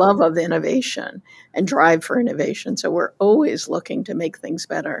this love of innovation and drive for innovation. So we're always looking to make things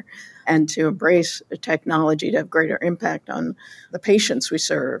better and to embrace technology to have greater impact on the patients we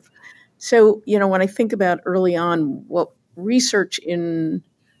serve. So, when I think about early on, what research in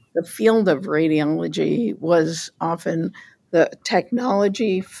the field of radiology was often the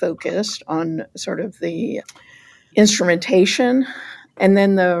technology focused on sort of the instrumentation, and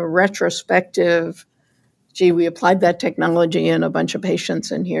then the retrospective gee, we applied that technology in a bunch of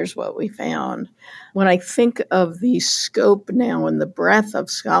patients and here's what we found. When I think of the scope now and the breadth of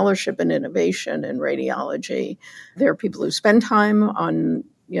scholarship and innovation in radiology, there are people who spend time on,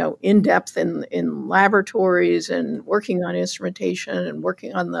 in depth in laboratories and working on instrumentation and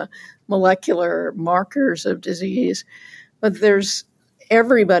working on the molecular markers of disease. But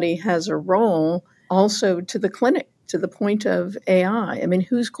everybody has a role also to the clinic, to the point of AI. I mean,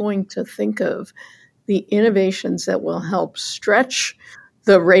 who's going to think of the innovations that will help stretch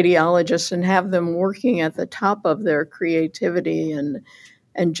the radiologists and have them working at the top of their creativity and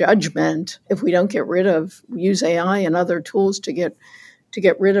judgment if we don't use AI and other tools to get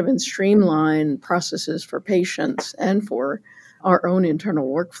rid of and streamline processes for patients and for our own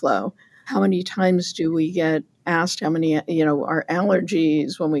internal workflow. How many times do we get asked how many, our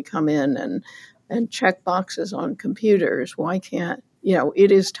allergies when we come in and check boxes on computers? Why can't,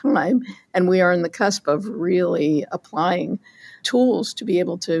 it is time, and we are in the cusp of really applying tools to be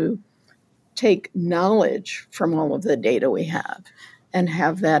able to take knowledge from all of the data we have and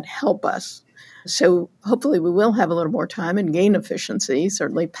have that help us. So hopefully we will have a little more time and gain efficiency.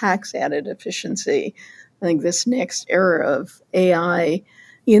 Certainly PACS added efficiency. I think this next era of AI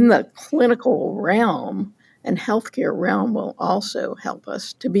in the clinical realm and healthcare realm will also help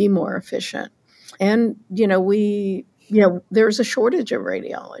us to be more efficient. And, there's a shortage of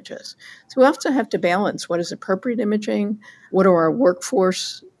radiologists. So we also have to balance what is appropriate imaging, what are our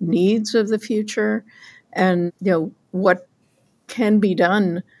workforce needs of the future, and, what can be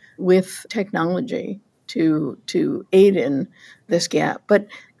done with technology to aid in this gap. But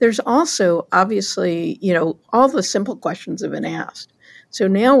there's also obviously, all the simple questions have been asked. So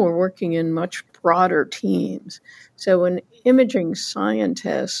now we're working in much broader teams. So an imaging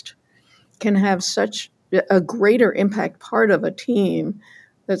scientist can have such a greater impact part of a team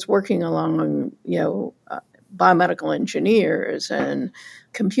that's working along, biomedical engineers and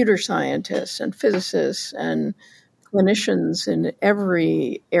computer scientists and physicists and clinicians in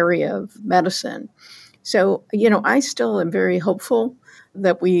every area of medicine. So, I still am very hopeful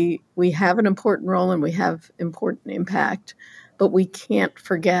that we have an important role and we have important impact, but we can't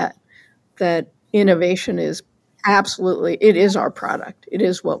forget that innovation is it is our product. It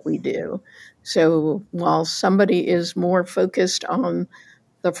is what we do. So while somebody is more focused on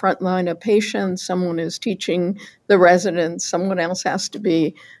the front line of patients, someone is teaching the residents, someone else has to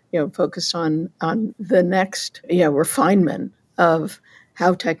be, focused on the next, refinement of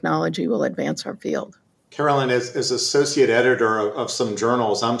how technology will advance our field. Carolyn, as associate editor of some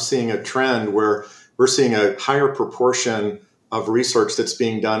journals, I'm seeing a trend where we're seeing a higher proportion of research that's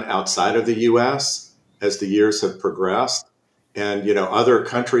being done outside of the U.S. as the years have progressed. And, other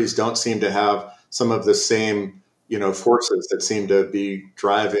countries don't seem to have some of the same, forces that seem to be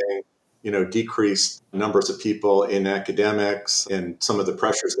driving, decreased numbers of people in academics and some of the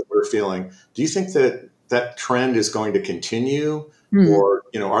pressures that we're feeling. Do you think that that trend is going to continue? Or,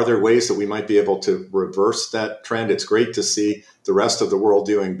 are there ways that we might be able to reverse that trend? It's great to see the rest of the world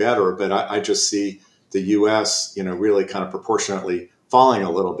doing better, but I just see the U.S., really kind of proportionately falling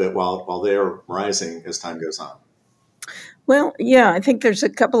a little bit while they are rising as time goes on. Well, yeah, I think there's a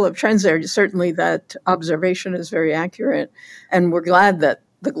couple of trends there. Certainly that observation is very accurate, and we're glad that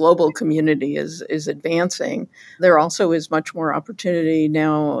the global community is advancing. There also is much more opportunity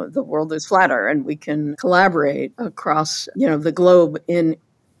now. The world is flatter, and we can collaborate across, the globe in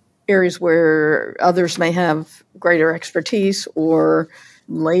areas where others may have greater expertise or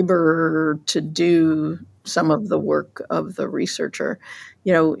labor to do some of the work of the researcher.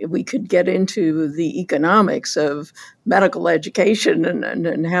 We could get into the economics of medical education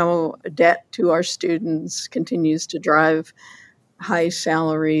and how debt to our students continues to drive high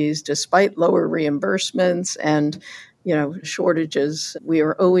salaries despite lower reimbursements and, shortages. We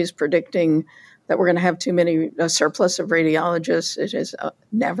are always predicting that we're going to have a surplus of radiologists. It has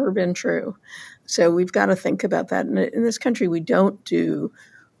never been true. So we've got to think about that. And in this country, we don't do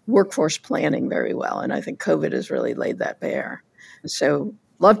workforce planning very well. And I think COVID has really laid that bare. So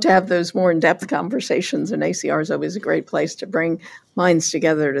love to have those more in-depth conversations. And ACR is always a great place to bring minds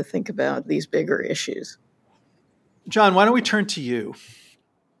together to think about these bigger issues. John, why don't we turn to you?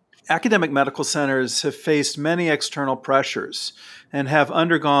 Academic medical centers have faced many external pressures and have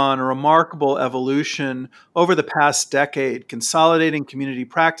undergone a remarkable evolution over the past decade, consolidating community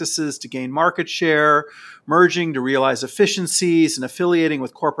practices to gain market share, merging to realize efficiencies, and affiliating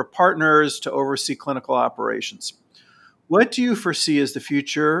with corporate partners to oversee clinical operations. What do you foresee as the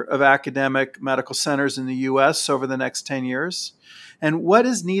future of academic medical centers in the U.S. over the next 10 years? And what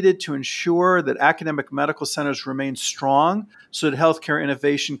is needed to ensure that academic medical centers remain strong so that healthcare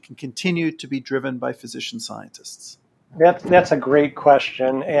innovation can continue to be driven by physician scientists? That's a great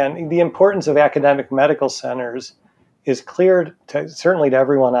question. And the importance of academic medical centers is clear certainly to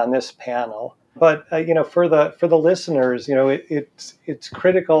everyone on this panel. But for the listeners, it's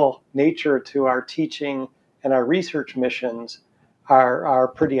critical nature to our teaching and our research missions are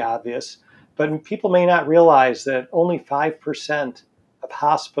pretty obvious. But people may not realize that only 5% of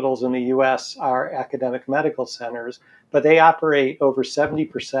hospitals in the U.S. are academic medical centers, but they operate over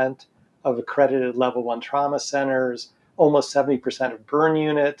 70% of accredited level 1 trauma centers, almost 70% of burn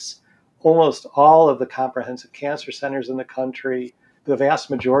units, almost all of the comprehensive cancer centers in the country, the vast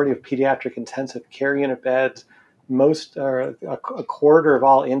majority of pediatric intensive care unit beds, most are a quarter of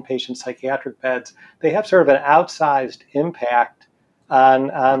all inpatient psychiatric beds. They have sort of an outsized impact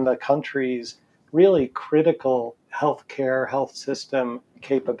on the country's really critical healthcare, health system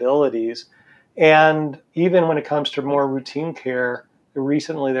capabilities. And even when it comes to more routine care,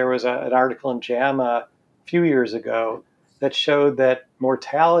 recently there was an article in JAMA a few years ago that showed that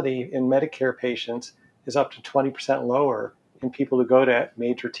mortality in Medicare patients is up to 20% lower in people who go to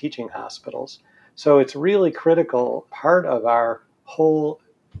major teaching hospitals. So it's really critical part of our whole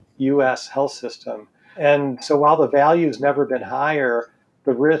U.S. health system. And so while the value's never been higher,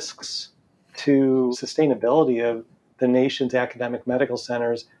 the risks to sustainability of the nation's academic medical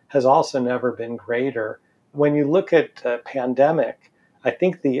centers has also never been greater. When you look at the pandemic, I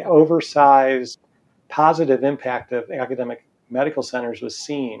think the oversized positive impact of academic medical centers was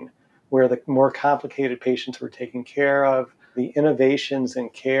seen, where the more complicated patients were taken care of, the innovations in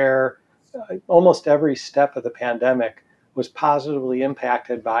care, almost every step of the pandemic was positively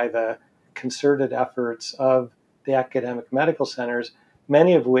impacted by the concerted efforts of the academic medical centers,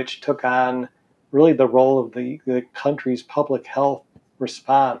 many of which took on really the role of the country's public health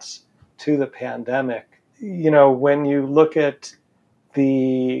response to the pandemic. When you look at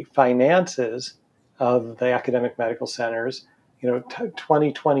the finances of the academic medical centers,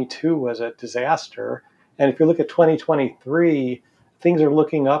 2022 was a disaster. And if you look at 2023, things are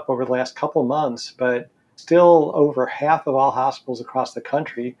looking up over the last couple months, but still over half of all hospitals across the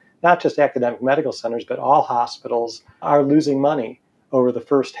country, not just academic medical centers, but all hospitals are losing money over the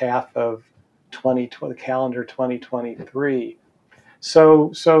first half of calendar 2023.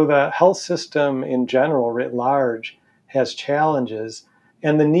 So the health system in general, writ large, has challenges,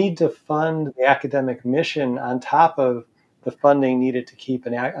 and the need to fund the academic mission on top of the funding needed to keep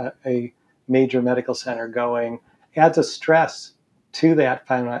a major medical center going adds a stress to that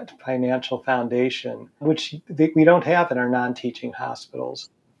financial foundation, which we don't have in our non-teaching hospitals.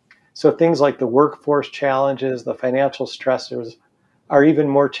 So things like the workforce challenges, the financial stressors are even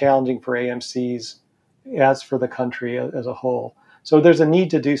more challenging for AMCs as for the country as a whole. So there's a need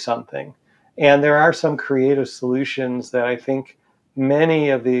to do something. And there are some creative solutions that I think many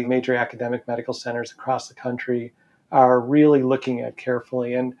of the major academic medical centers across the country are really looking at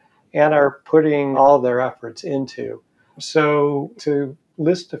carefully and are putting all their efforts into. So to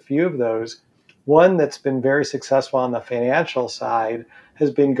list a few of those, one that's been very successful on the financial side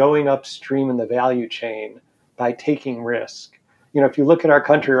has been going upstream in the value chain by taking risk. If you look at our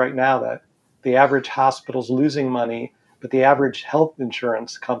country right now, that the average hospital's losing money, but the average health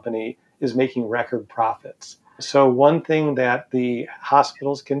insurance company is making record profits. So one thing that the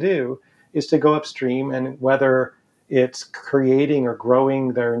hospitals can do is to go upstream, and whether it's creating or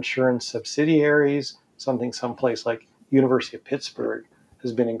growing their insurance subsidiaries, something someplace like University of Pittsburgh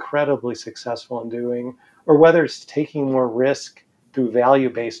has been incredibly successful in doing, or whether it's taking more risk through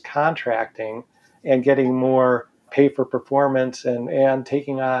value-based contracting and getting more pay for performance and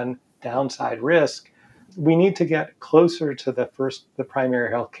taking on downside risk, we need to get closer to the primary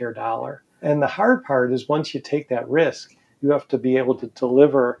healthcare dollar. And the hard part is once you take that risk, you have to be able to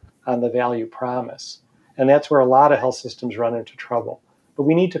deliver on the value promise. And that's where a lot of health systems run into trouble. But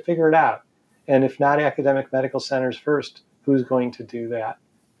we need to figure it out. And if not academic medical centers first, who's going to do that?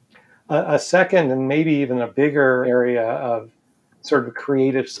 A second and maybe even a bigger area of sort of a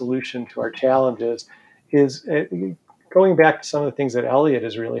creative solution to our challenges is going back to some of the things that Elliot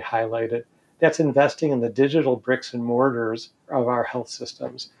has really highlighted. That's investing in the digital bricks and mortars of our health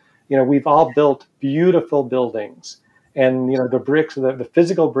systems. We've all built beautiful buildings, and the bricks, the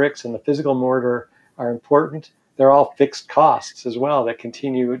physical bricks and the physical mortar are important. They're all fixed costs as well that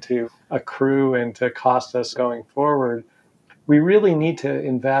continue to accrue and to cost us going forward. We really need to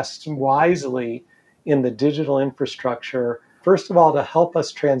invest wisely in the digital infrastructure, first of all, to help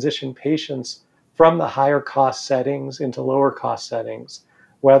us transition patients from the higher cost settings into lower cost settings,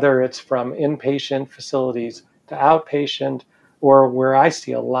 whether it's from inpatient facilities to outpatient, Or where I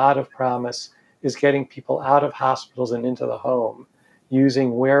see a lot of promise is getting people out of hospitals and into the home,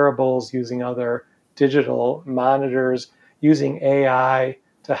 using wearables, using other digital monitors, using AI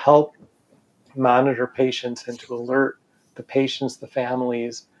to help monitor patients and to alert the patients, the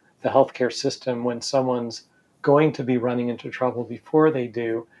families, the healthcare system when someone's going to be running into trouble before they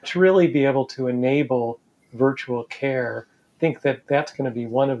do, to really be able to enable virtual care. I think that that's going to be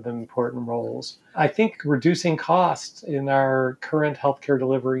one of the important roles. I think reducing costs in our current healthcare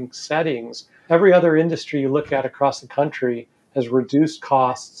delivery settings, every other industry you look at across the country has reduced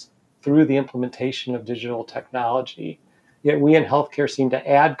costs through the implementation of digital technology. Yet we in healthcare seem to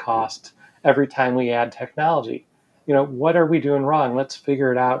add costs every time we add technology. What are we doing wrong? Let's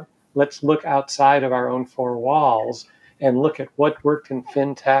figure it out. Let's look outside of our own four walls and look at what worked in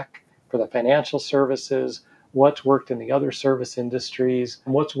fintech for the financial services, what's worked in the other service industries,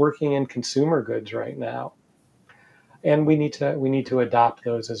 and what's working in consumer goods right now. And we need to adopt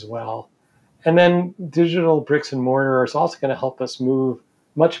those as well. And then digital bricks and mortar is also going to help us move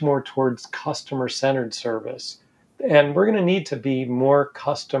much more towards customer-centered service. And we're going to need to be more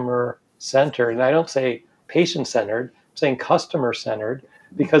customer-centered. And I don't say patient-centered, I'm saying customer-centered,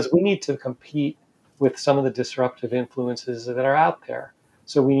 because we need to compete with some of the disruptive influences that are out there.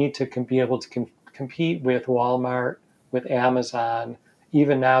 So we need to be able to compete with Walmart, with Amazon.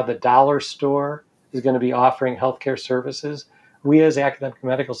 Even now, the dollar store is going to be offering healthcare services. We as academic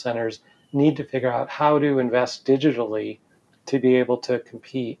medical centers need to figure out how to invest digitally to be able to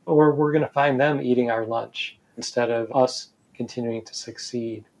compete, or we're going to find them eating our lunch instead of us continuing to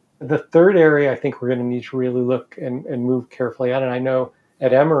succeed. The third area I think we're going to need to really look and move carefully at, and I know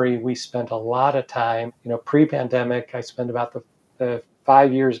at Emory we spent a lot of time, pre-pandemic, I spent about the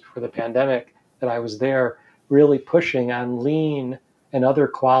 5 years before the pandemic that I was there, really pushing on lean and other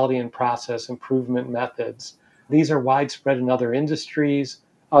quality and process improvement methods. These are widespread in other industries.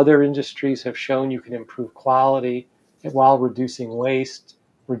 Other industries have shown you can improve quality while reducing waste,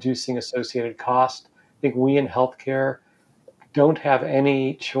 reducing associated cost. I think we in healthcare don't have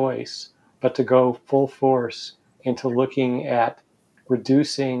any choice but to go full force into looking at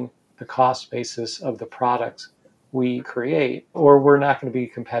reducing the cost basis of the products we create, or we're not going to be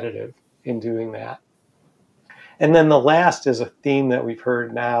competitive in doing that. And then the last is a theme that we've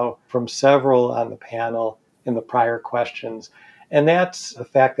heard now from several on the panel in the prior questions, and that's the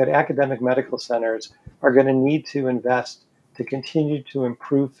fact that academic medical centers are going to need to invest to continue to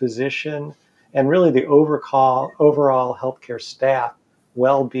improve physician and really the overall healthcare staff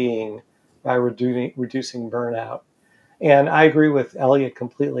well-being by reducing burnout. And I agree with Elliot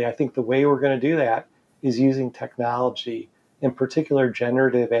completely. I think the way we're going to do that is using technology, in particular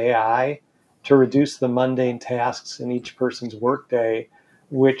generative AI, to reduce the mundane tasks in each person's workday,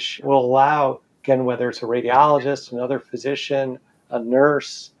 which will allow, again, whether it's a radiologist, another physician, a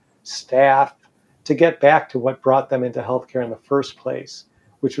nurse, staff, to get back to what brought them into healthcare in the first place,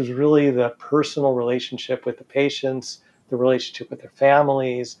 which was really the personal relationship with the patients, the relationship with their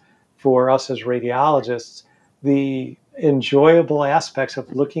families. For us as radiologists, the enjoyable aspects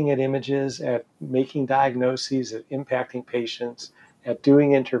of looking at images, at making diagnoses, at impacting patients, at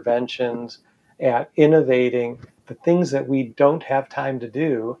doing interventions, at innovating, the things that we don't have time to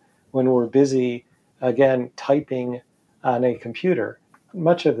do when we're busy, again, typing on a computer.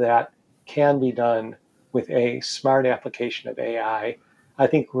 Much of that can be done with a smart application of AI. I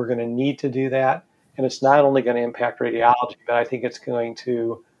think we're going to need to do that. And it's not only going to impact radiology, but I think it's going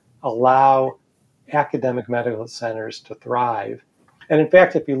to allow academic medical centers to thrive. And in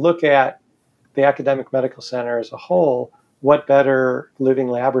fact, if you look at the academic medical center as a whole, what better living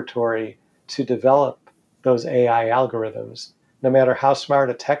laboratory to develop those AI algorithms? No matter how smart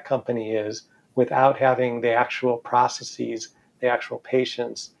a tech company is, without having the actual processes, the actual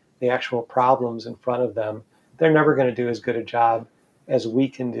patients, the actual problems in front of them, they're never going to do as good a job as we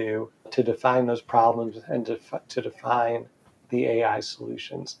can do to define those problems and to define the AI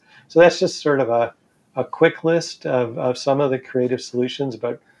solutions. So that's just sort of a quick list of some of the creative solutions,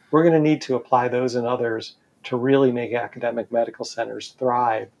 but we're going to need to apply those and others to really make academic medical centers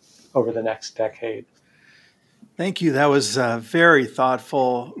thrive over the next decade. Thank you. That was a very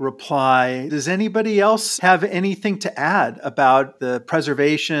thoughtful reply. Does anybody else have anything to add about the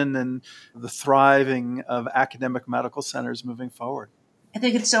preservation and the thriving of academic medical centers moving forward? I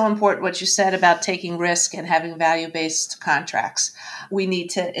think it's so important what you said about taking risk and having value-based contracts. We need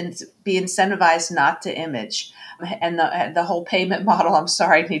to be incentivized not to image. And the whole payment model,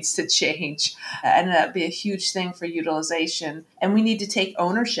 needs to change. And that'd be a huge thing for utilization. And we need to take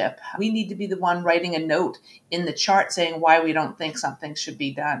ownership. We need to be the one writing a note in the chart saying why we don't think something should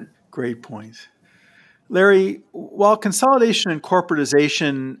be done. Great point. Larry, while consolidation and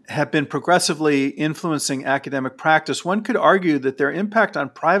corporatization have been progressively influencing academic practice, one could argue that their impact on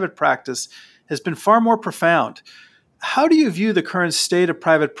private practice has been far more profound. How do you view the current state of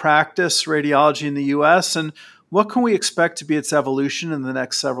private practice radiology in the U.S., and what can we expect to be its evolution in the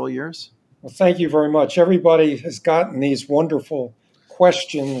next several years? Well, thank you very much. Everybody has gotten these wonderful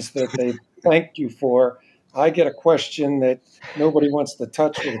questions that they thanked you for. I get a question that nobody wants to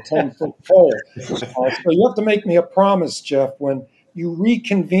touch with a 10-foot pole. So you have to make me a promise, Jeff, when you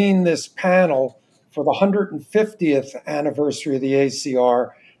reconvene this panel for the 150th anniversary of the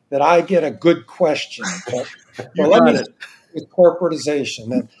ACR, that I get a good question. So let me start with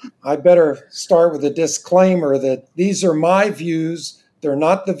corporatization. And I better start with a disclaimer that these are my views. They're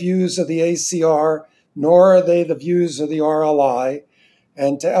not the views of the ACR, nor are they the views of the RLI.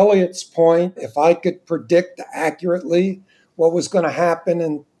 And to Elliot's point, if I could predict accurately what was going to happen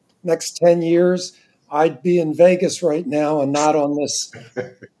in next 10 years, I'd be in Vegas right now and not on this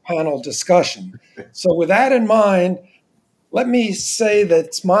panel discussion. So with that in mind, let me say that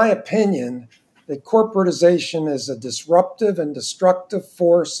it's my opinion that corporatization is a disruptive and destructive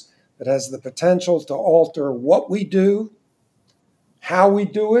force that has the potential to alter what we do, how we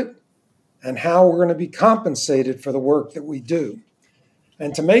do it, and how we're going to be compensated for the work that we do.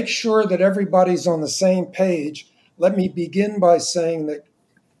 And to make sure that everybody's on the same page, let me begin by saying that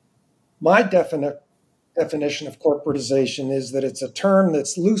my definition of corporatization is that it's a term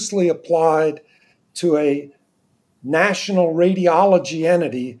that's loosely applied to a national radiology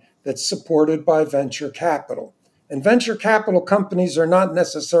entity that's supported by venture capital. And venture capital companies are not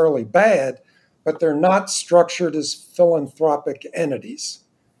necessarily bad, but they're not structured as philanthropic entities.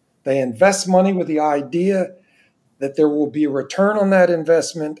 They invest money with the idea that there will be a return on that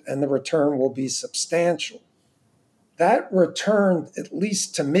investment, and the return will be substantial. That return, at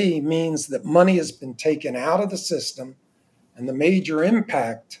least to me, means that money has been taken out of the system, and the major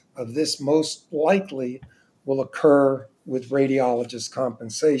impact of this most likely will occur with radiologist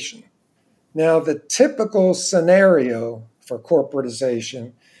compensation. Now, the typical scenario for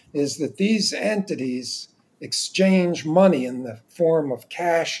corporatization is that these entities exchange money in the form of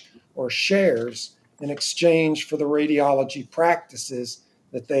cash or shares in exchange for the radiology practices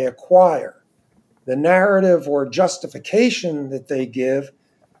that they acquire. The narrative or justification that they give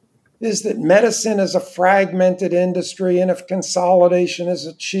is that medicine is a fragmented industry, and if consolidation is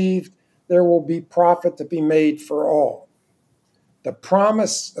achieved, there will be profit to be made for all. The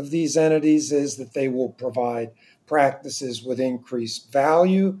promise of these entities is that they will provide practices with increased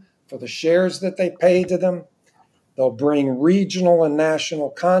value for the shares that they pay to them. They'll bring regional and national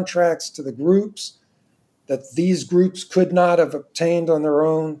contracts to the groups that these groups could not have obtained on their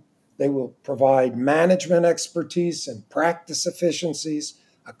own. They will provide management expertise and practice efficiencies,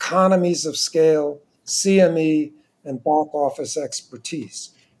 economies of scale, CME, and back office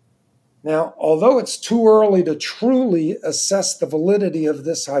expertise. Now, although it's too early to truly assess the validity of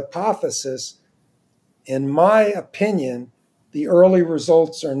this hypothesis, in my opinion, the early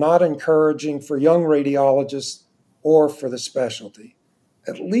results are not encouraging for young radiologists or for the specialty.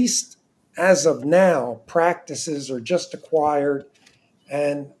 At least as of now, practices are just acquired,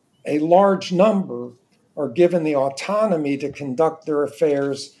 and a large number are given the autonomy to conduct their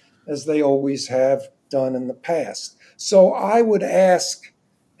affairs as they always have done in the past. So I would ask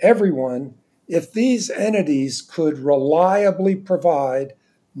everyone if these entities could reliably provide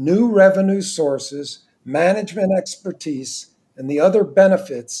new revenue sources, management expertise, and the other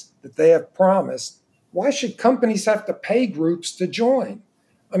benefits that they have promised, why should companies have to pay groups to join?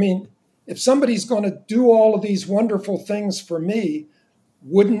 I mean, if somebody's going to do all of these wonderful things for me,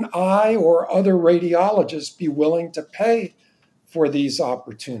 wouldn't I or other radiologists be willing to pay for these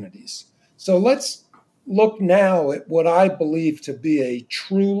opportunities? So let's look now at what I believe to be a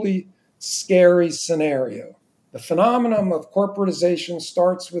truly scary scenario. The phenomenon of corporatization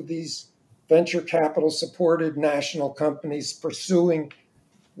starts with these venture capital supported national companies pursuing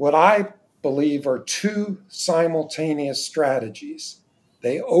what I believe are two simultaneous strategies.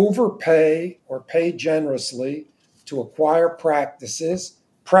 They overpay or pay generously to acquire practices,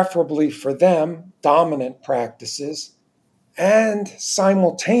 preferably for them, dominant practices, and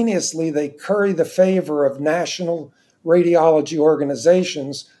simultaneously they curry the favor of national radiology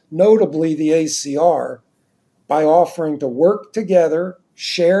organizations, notably the ACR, by offering to work together,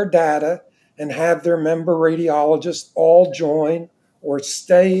 share data, and have their member radiologists all join or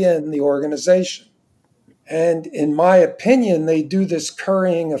stay in the organization. And in my opinion, they do this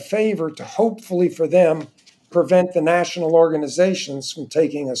currying a favor to hopefully for them prevent the national organizations from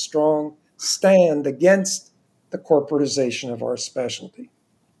taking a strong stand against the corporatization of our specialty.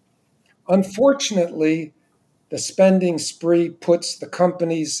 Unfortunately, the spending spree puts the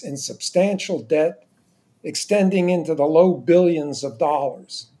companies in substantial debt, extending into the low billions of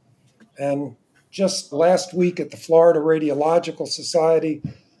dollars. And just last week at the Florida Radiological Society,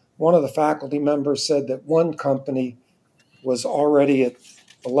 one of the faculty members said that one company was already at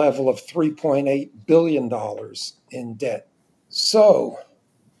the level of $3.8 billion in debt. So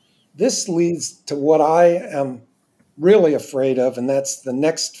this leads to what I am really afraid of, and that's the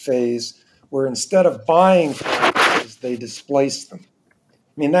next phase where instead of buying practices, they displace them.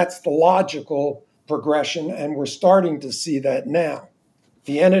 I mean, that's the logical progression, and we're starting to see that now.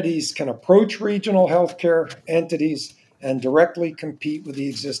 The entities can approach regional healthcare entities and directly compete with the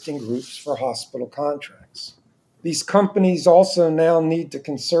existing groups for hospital contracts. These companies also now need to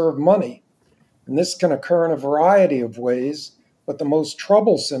conserve money, and this can occur in a variety of ways, but the most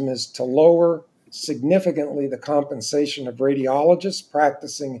troublesome is to lower significantly the compensation of radiologists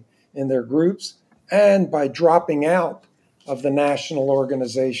practicing in their groups and by dropping out of the national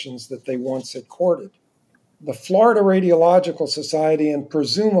organizations that they once had courted. The Florida Radiological Society, and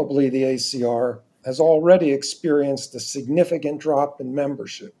presumably the ACR, has already experienced a significant drop in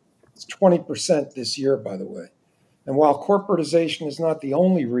membership. It's 20% this year, by the way. And while corporatization is not the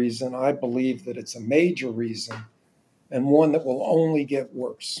only reason, I believe that it's a major reason and one that will only get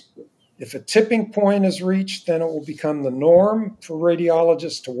worse. If a tipping point is reached, then it will become the norm for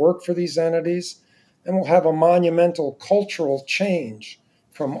radiologists to work for these entities, and will have a monumental cultural change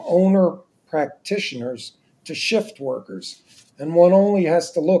from owner practitioners to shift workers. And one only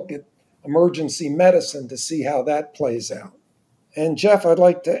has to look at emergency medicine to see how that plays out. And Jeff, I'd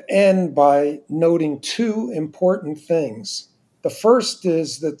like to end by noting two important things. The first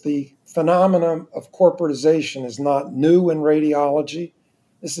is that the phenomenon of corporatization is not new in radiology.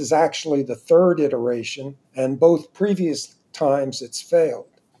 This is actually the third iteration, and both previous times it's failed.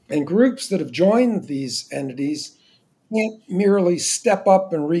 And groups that have joined these entities can't merely step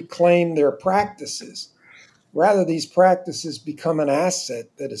up and reclaim their practices. Rather, these practices become an asset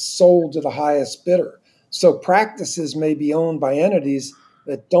that is sold to the highest bidder. So practices may be owned by entities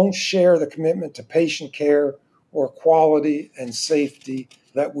that don't share the commitment to patient care or quality and safety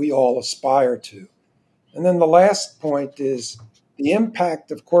that we all aspire to. And then the last point is the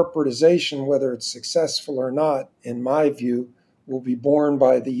impact of corporatization, whether it's successful or not, in my view, will be borne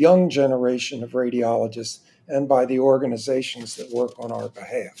by the young generation of radiologists and by the organizations that work on our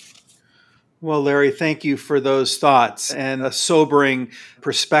behalf. Well, Larry, thank you for those thoughts and a sobering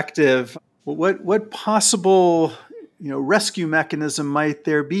perspective. What possible rescue mechanism might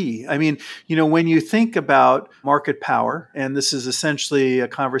there be? I mean, when you think about market power, and this is essentially a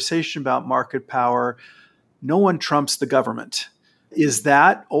conversation about market power, no one trumps the government. Is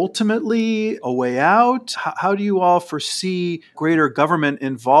that ultimately a way out? How do you all foresee greater government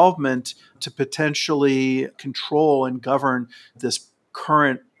involvement to potentially control and govern this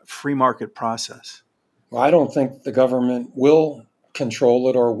current free market process? Well, I don't think the government will control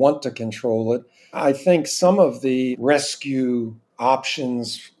it or want to control it. I think some of the rescue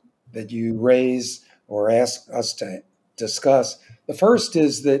options that you raise or ask us to discuss, the first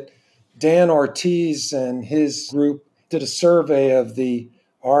is that Dan Ortiz and his group did a survey of the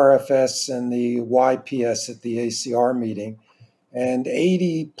RFS and the YPS at the ACR meeting, and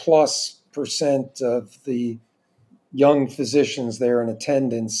 80+% of the young physicians there in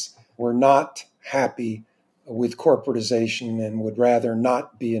attendance were not happy with corporatization and would rather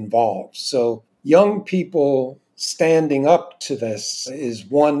not be involved. So young people standing up to this is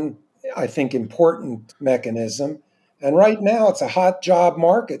one, I think, important mechanism. And right now it's a hot job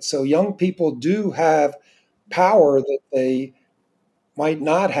market. So young people do have power that they might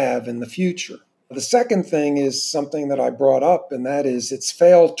not have in the future. The second thing is something that I brought up, and that is it's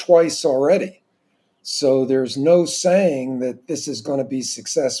failed twice already. So there's no saying that this is going to be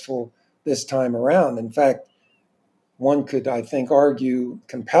successful this time around. In fact, one could, I think, argue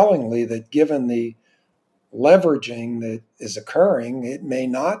compellingly that given the leveraging that is occurring,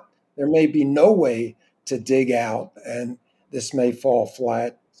 there may be no way to dig out, and this may fall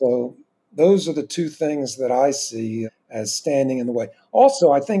flat. So those are the two things that I see as standing in the way.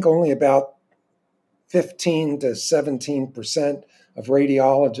 Also, I think only about 15 to 17% of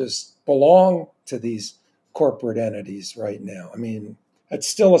radiologists belong to these corporate entities right now. I mean, it's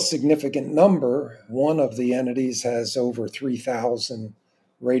still a significant number. One of the entities has over 3,000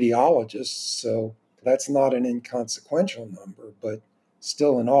 radiologists, so that's not an inconsequential number, but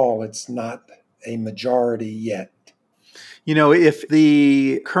still in all, it's not a majority yet. If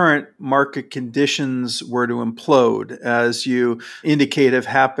the current market conditions were to implode, as you indicate have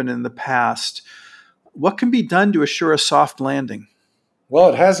happened in the past, what can be done to assure a soft landing? Well,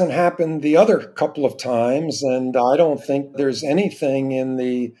 it hasn't happened the other couple of times, and I don't think there's anything in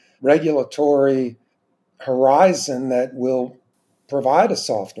the regulatory horizon that will provide a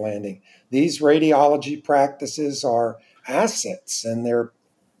soft landing. These radiology practices are assets, and they're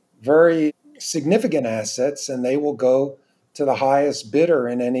very significant assets, and they will go to the highest bidder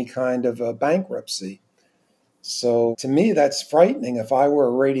in any kind of a bankruptcy. So to me, that's frightening. If I were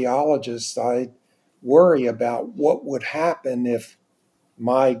a radiologist, I'd worry about what would happen if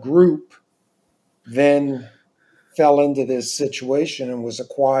my group then fell into this situation and was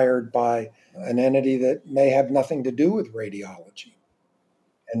acquired by an entity that may have nothing to do with radiology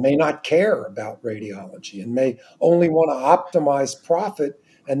and may not care about radiology and may only want to optimize profit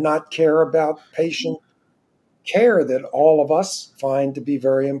and not care about patient care that all of us find to be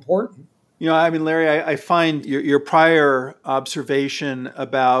very important. Larry, I find your prior observation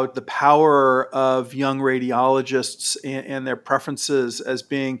about the power of young radiologists and their preferences as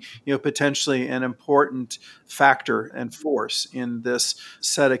being, potentially an important factor and force in this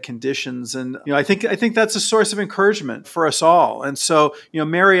set of conditions. And, I think that's a source of encouragement for us all. And so,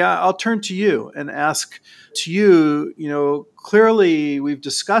 Mary, I'll turn to you and ask to you, clearly we've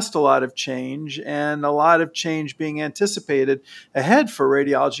discussed a lot of change and a lot of change being anticipated ahead for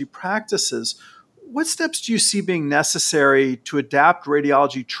radiology practices. What steps do you see being necessary to adapt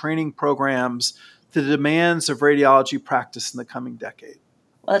radiology training programs to the demands of radiology practice in the coming decade?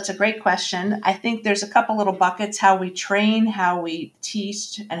 Well, it's a great question. I think there's a couple little buckets: how we train, how we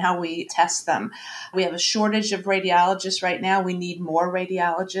teach, and how we test them. We have a shortage of radiologists right now. We need more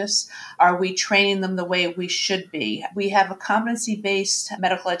radiologists. Are we training them the way we should be? We have a competency-based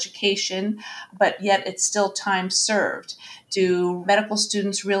medical education, but yet it's still time served. Do medical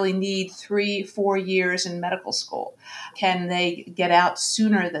students really need 3-4 years in medical school? Can they get out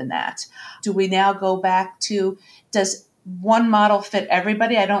sooner than that? Do we now go back to, does one model fit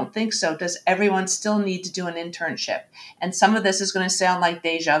everybody? I don't think so. Does everyone still need to do an internship? And some of this is going to sound like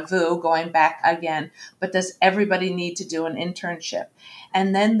deja vu, going back again, but does everybody need to do an internship?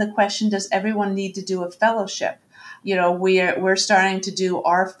 And then the question, does everyone need to do a fellowship? We're starting to do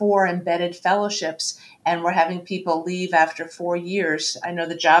R4 embedded fellowships, and we're having people leave after 4 years. I know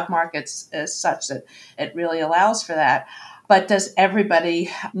the job market's is such that it really allows for that. But does everybody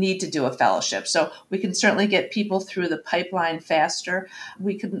need to do a fellowship? So we can certainly get people through the pipeline faster.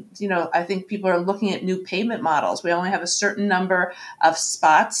 We can, I think people are looking at new payment models. We only have a certain number of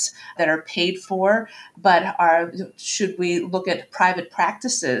spots that are paid for, but should we look at private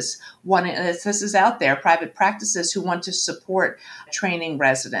practices? This is out there, private practices who want to support training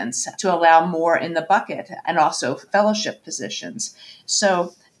residents to allow more in the bucket, and also fellowship positions.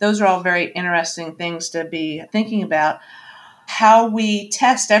 So those are all very interesting things to be thinking about. How we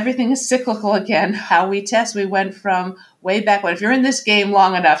test, everything is cyclical again. How we test, we went from way back when. If you're in this game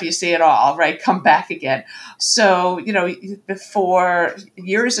long enough, you see it all, right? Come back again. So, before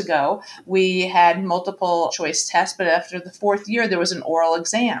years ago, we had multiple choice tests, but after the 4th year, there was an oral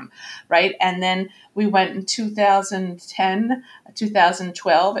exam, right? And then we went in 2010,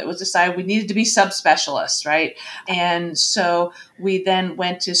 2012, it was decided we needed to be subspecialists, right? And so we then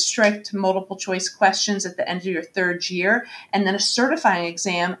went to strict multiple choice questions at the end of your 3rd year, and then a certifying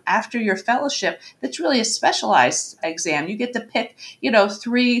exam after your fellowship that's really a specialized exam. You get to pick,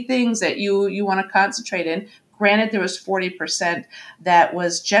 3 things that you want to concentrate in. Granted, there was 40% that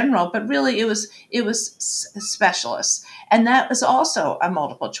was general, but really it was specialists. And that was also a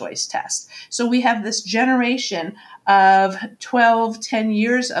multiple choice test. So we have this generation of 10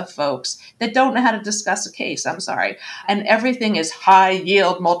 years of folks that don't know how to discuss a case. I'm sorry. And everything is high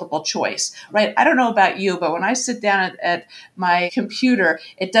yield multiple choice, right? I don't know about you, but when I sit down at my computer,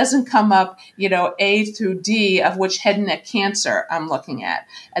 it doesn't come up, A through D of which head and neck cancer I'm looking at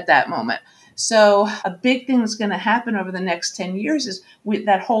that moment. So a big thing that's going to happen over the next 10 years is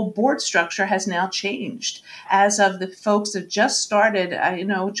that whole board structure has now changed as of the folks that just started,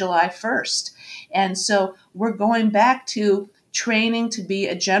 July 1st. And so we're going back to training to be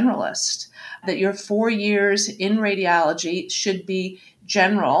a generalist, that your 4 years in radiology should be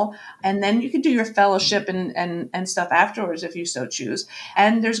general, and then you can do your fellowship and stuff afterwards if you so choose.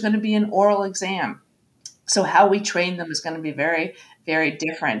 And there's going to be an oral exam. So how we train them is going to be very, very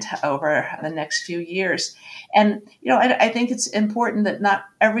different over the next few years. And, I think it's important that not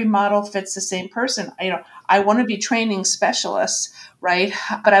every model fits the same person. I want to be training specialists, right?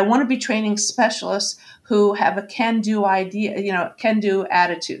 But I want to be training specialists who have a can-do idea, can-do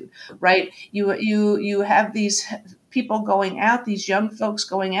attitude, right? You have these people going out, these young folks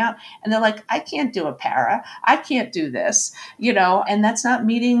going out, and they're like, I can't do a para. I can't do this, and that's not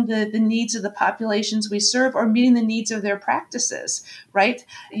meeting the needs of the populations we serve or meeting the needs of their practices, right?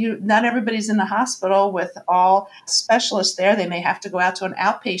 Not everybody's in the hospital with all specialists there. They may have to go out to an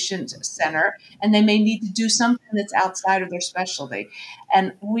outpatient center, and they may need to do something that's outside of their specialty.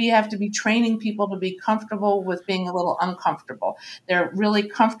 And we have to be training people to be comfortable with being a little uncomfortable. They're really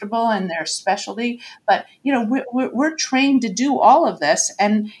comfortable in their specialty, but we're trained to do all of this,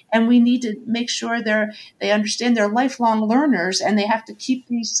 and we need to make sure they understand they're lifelong learners, and they have to keep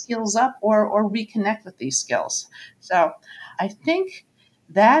these skills up or reconnect with these skills. So I think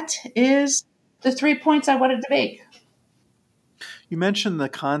that is the 3 points I wanted to make. You mentioned the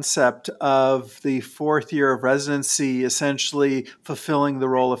concept of the fourth year of residency essentially fulfilling the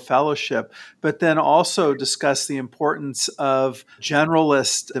role of fellowship, but then also discuss the importance of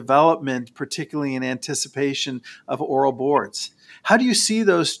generalist development, particularly in anticipation of oral boards. How do you see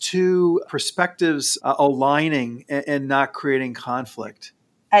those two perspectives aligning and not creating conflict?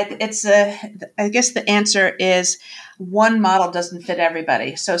 I guess the answer is one model doesn't fit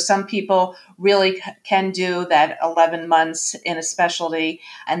everybody. So some people really can do that 11 months in a specialty,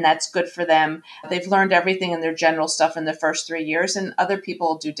 and that's good for them. They've learned everything in their general stuff in the first 3 years, and other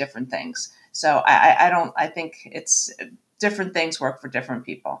people do different things. So I think it's different things work for different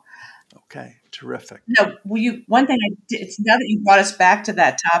people. Okay, terrific. No, one thing it's now that you brought us back to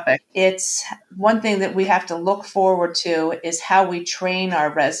that topic, it's one thing that we have to look forward to is how we train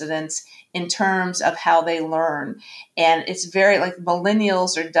our residents in terms of how they learn. And it's very like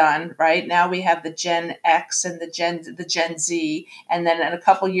millennials are done, right? Now we have the Gen X and the Gen Z. And then in a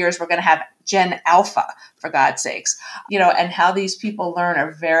couple of years, we're going to have Gen Alpha, for God's sakes, and how these people learn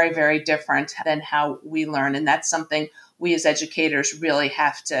are very, very different than how we learn. And that's something we as educators really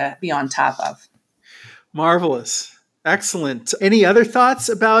have to be on top of. Marvelous. Excellent. Any other thoughts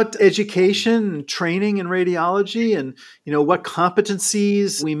about education and training in radiology and, what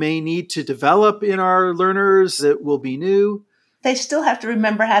competencies we may need to develop in our learners that will be new? They still have to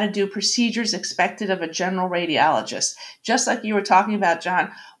remember how to do procedures expected of a general radiologist. Just like you were talking about,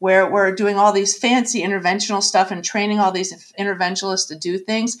 John, where we're doing all these fancy interventional stuff and training all these interventionalists to do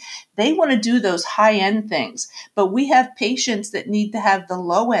things. They want to do those high-end things, but we have patients that need to have the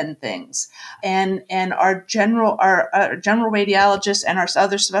low-end things. And our general radiologists and our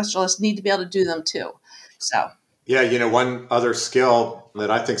other specialists need to be able to do them too. So. Yeah, one other skill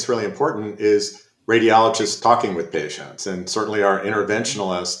that I think is really important is radiologists talking with patients. And certainly our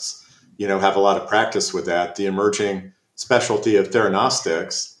interventionalists, have a lot of practice with that. The emerging specialty of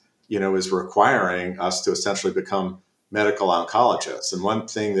theranostics, is requiring us to essentially become medical oncologists. And one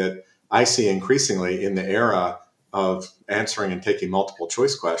thing that I see increasingly in the era of answering and taking multiple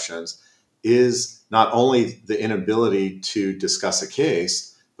choice questions is not only the inability to discuss a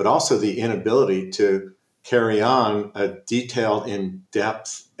case, but also the inability to carry on a detailed,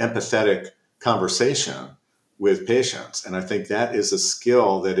 in-depth, empathetic conversation with patients. And I think that is a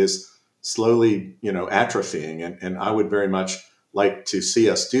skill that is slowly, atrophying. And I would very much like to see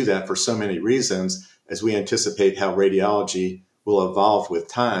us do that for so many reasons as we anticipate how radiology will evolve with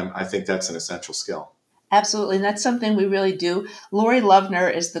time. I think that's an essential skill. Absolutely. And that's something we really do. Lori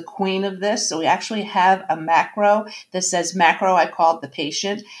Lovner is the queen of this. So we actually have a macro that says macro, I call it the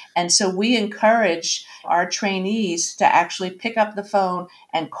patient. And so we encourage our trainees to actually pick up the phone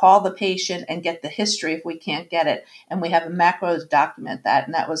and call the patient and get the history if we can't get it. And we have a macro to document that.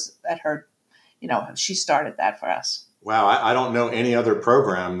 And that was at her, she started that for us. Wow. I don't know any other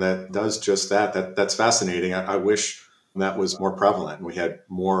program that does just that. That's fascinating. I wish that was more prevalent. We had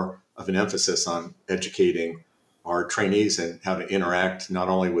more of an emphasis on educating our trainees and how to interact not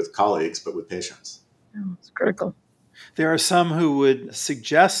only with colleagues, but with patients. Oh, it's critical. There are some who would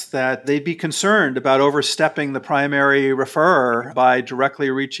suggest that they'd be concerned about overstepping the primary referrer by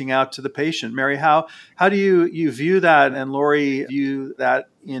directly reaching out to the patient. Mary, how do you view that, and Lori view that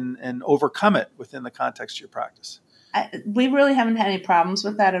and overcome it within the context of your practice? We really haven't had any problems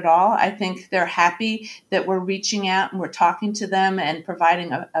with that at all. I think they're happy that we're reaching out and we're talking to them and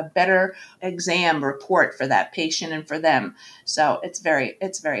providing a better exam report for that patient and for them. So it's very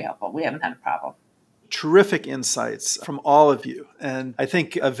helpful. We haven't had a problem. Terrific insights from all of you. And I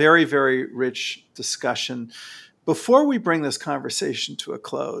think a very, very rich discussion. Before we bring this conversation to a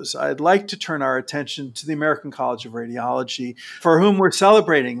close, I'd like to turn our attention to the American College of Radiology, for whom we're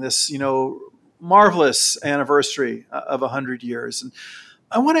celebrating this, marvelous anniversary of 100 years. And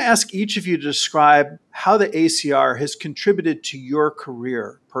I want to ask each of you to describe how the ACR has contributed to your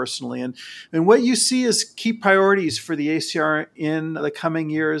career personally and what you see as key priorities for the ACR in the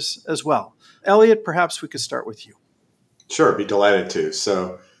coming years as well. Elliot, perhaps we could start with you. Sure, be delighted to.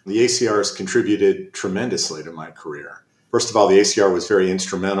 So the ACR has contributed tremendously to my career. First of all, the ACR was very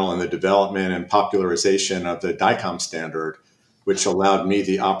instrumental in the development and popularization of the DICOM standard, which allowed me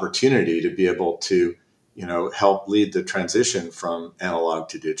the opportunity to be able to, help lead the transition from analog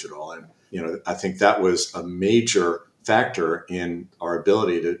to digital. And, I think that was a major factor in our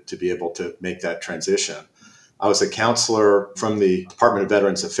ability to be able to make that transition. I was a counselor from the Department of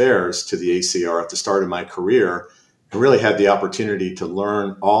Veterans Affairs to the ACR at the start of my career. I really had the opportunity to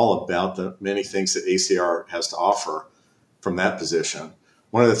learn all about the many things that ACR has to offer from that position.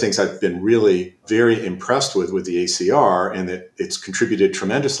 One of the things I've been really very impressed with the ACR, and that it's contributed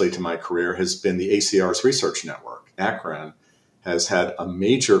tremendously to my career, has been the ACR's research network. ACRN has had a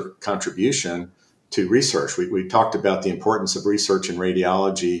major contribution to research. We talked about the importance of research in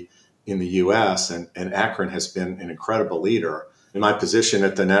radiology in the US, and ACRN has been an incredible leader. In my position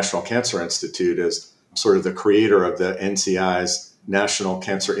at the National Cancer Institute as sort of the creator of the NCI's National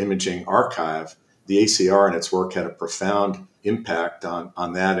Cancer Imaging Archive, the ACR and its work had a profound impact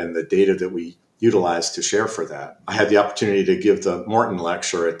on that and the data that we utilized to share for that. I had the opportunity to give the Morton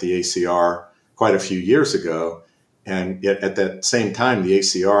Lecture at the ACR quite a few years ago. And yet at that same time, the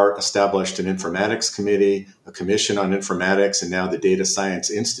ACR established an informatics committee, a commission on informatics, and now the Data Science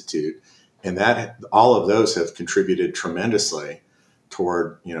Institute. And that all of those have contributed tremendously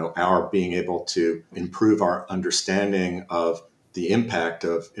toward, our being able to improve our understanding of the impact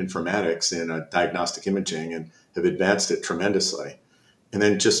of informatics in diagnostic imaging, and have advanced it tremendously. And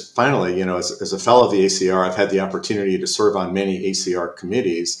then just finally, as a fellow of the ACR, I've had the opportunity to serve on many ACR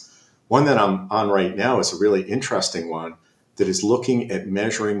committees. One that I'm on right now is a really interesting one that is looking at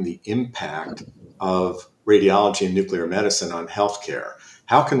measuring the impact of radiology and nuclear medicine on healthcare.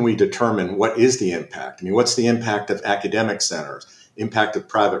 How can we determine what is the impact? What's the impact of academic centers, impact of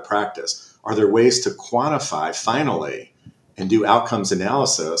private practice? Are there ways to quantify finally and do outcomes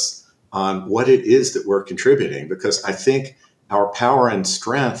analysis on what it is that we're contributing? Because I think our power and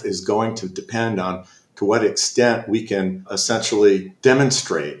strength is going to depend on to what extent we can essentially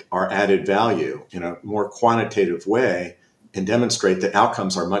demonstrate our added value in a more quantitative way and demonstrate that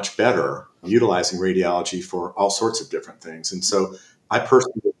outcomes are much better utilizing radiology for all sorts of different things. And so I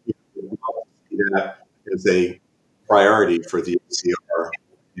personally see that as a priority for the ACR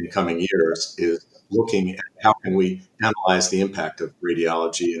in coming years, is looking at how can we analyze the impact of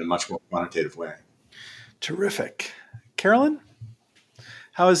radiology in a much more quantitative way. Terrific. Carolyn,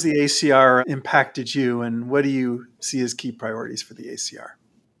 how has the ACR impacted you, and what do you see as key priorities for the ACR?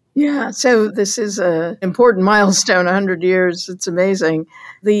 Yeah, so this is an important milestone, 100 years. It's amazing.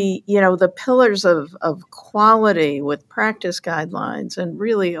 The pillars of quality with practice guidelines and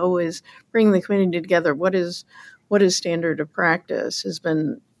really always bringing the community together. What is standard of practice has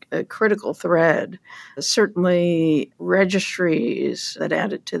been a critical thread. Certainly registries that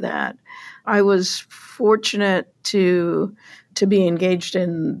added to that. I was fortunate to be engaged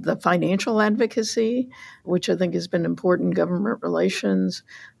in the financial advocacy, which I think has been important in government relations,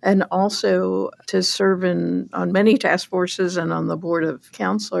 and also to serve on many task forces and on the board of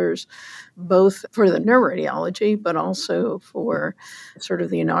counselors, both for the neuroradiology, but also for sort of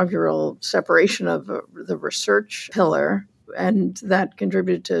the inaugural separation of the research pillar. And that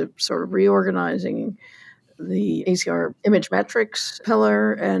contributed to sort of reorganizing the ACR image metrics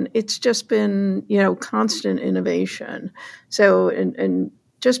pillar, and it's just been, constant innovation. So, and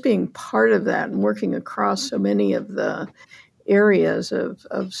just being part of that and working across so many of the areas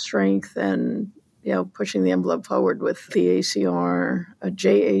of strength and, pushing the envelope forward with the ACR,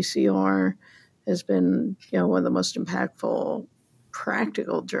 JACR has been, one of the most impactful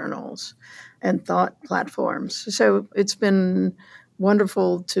practical journals and thought platforms. So it's been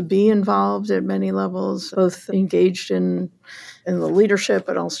wonderful to be involved at many levels, both engaged in the leadership,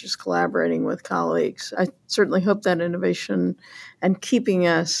 but also just collaborating with colleagues. I certainly hope that innovation and keeping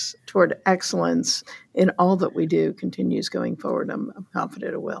us toward excellence in all that we do continues going forward. I'm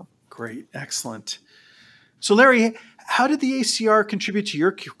confident it will. Great. Excellent. So, Larry, how did the ACR contribute to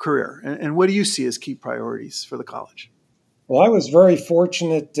your career, and what do you see as key priorities for the college? Well, I was very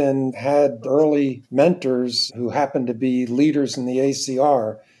fortunate and had early mentors who happened to be leaders in the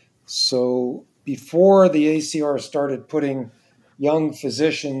ACR. So before the ACR started putting young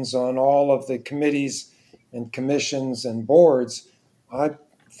physicians on all of the committees and commissions and boards, I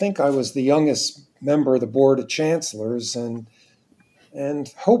think I was the youngest member of the board of chancellors, and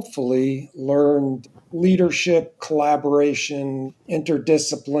hopefully learned leadership, collaboration,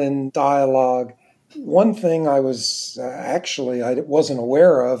 interdiscipline, dialogue. One thing I was I wasn't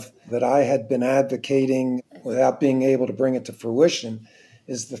aware of that I had been advocating without being able to bring it to fruition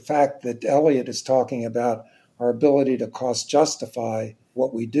is the fact that Elliot is talking about our ability to cost justify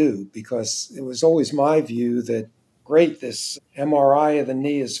what we do, because it was always my view that, great, this MRI of the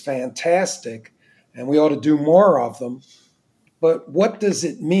knee is fantastic and we ought to do more of them. But what does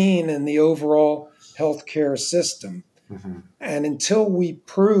it mean in the overall healthcare system? Mm-hmm. And until we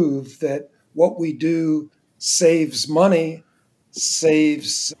prove that what we do saves money,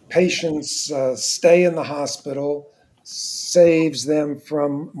 saves patients stay in the hospital, saves them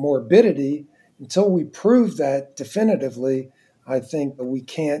from morbidity, until we prove that definitively, I think we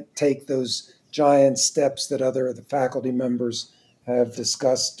can't take those giant steps that other of the faculty members have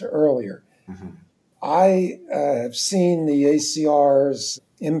discussed earlier. Mm-hmm. I have seen the ACR's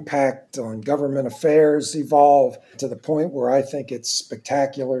impact on government affairs evolve to the point where I think it's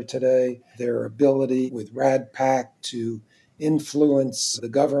spectacular today. Their ability with RadPac to influence the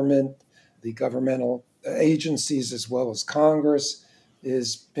government, the governmental agencies, as well as Congress,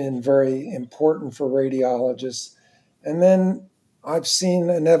 has been very important for radiologists. And then I've seen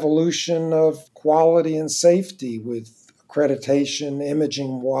an evolution of quality and safety with accreditation,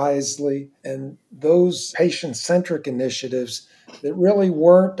 imaging wisely, and those patient-centric initiatives that really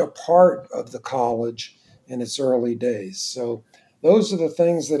weren't a part of the college in its early days. So those are the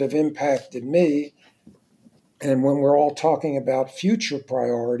things that have impacted me. And when we're all talking about future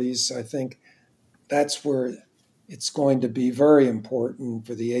priorities, I think that's where it's going to be very important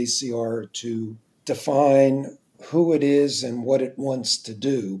for the ACR to define who it is and what it wants to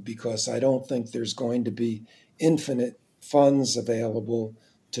do, because I don't think there's going to be infinite funds available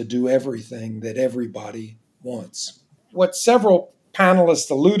to do everything that everybody wants. What several panelists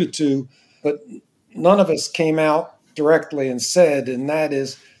alluded to, but none of us came out directly and said, and that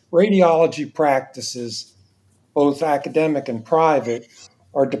is radiology practices, both academic and private,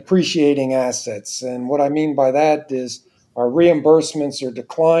 are depreciating assets. And what I mean by that is our reimbursements are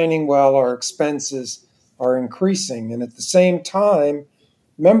declining while our expenses are increasing. And at the same time,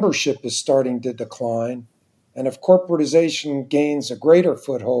 membership is starting to decline. And if corporatization gains a greater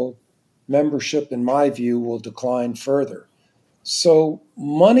foothold, membership, in my view, will decline further. So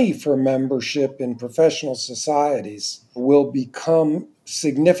money for membership in professional societies will become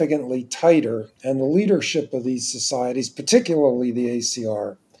significantly tighter, and the leadership of these societies, particularly the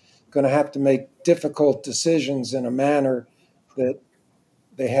ACR, going to have to make difficult decisions in a manner that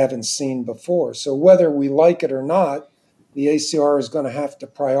they haven't seen before. So whether we like it or not, the ACR is going to have to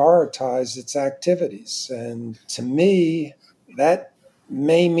prioritize its activities. And to me, that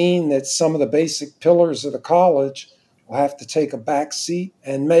may mean that some of the basic pillars of the college will have to take a back seat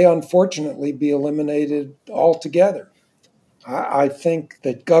and may unfortunately be eliminated altogether. I think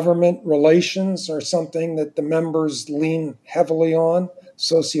that government relations are something that the members lean heavily on,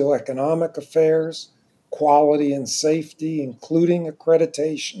 socioeconomic affairs, quality and safety, including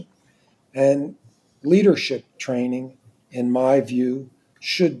accreditation, and leadership training, in my view,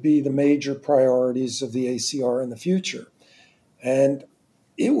 should be the major priorities of the ACR in the future. And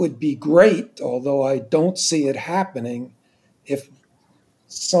it would be great, although I don't see it happening, if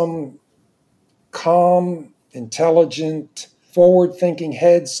some calm, intelligent, forward-thinking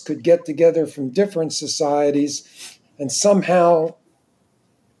heads could get together from different societies and somehow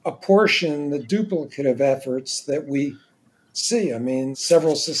apportion the duplicative efforts that we see. I mean,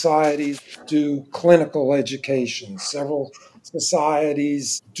 several societies do clinical education, several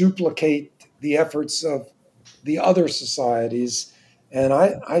societies duplicate the efforts of the other societies. And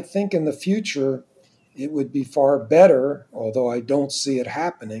I think in the future, it would be far better, although I don't see it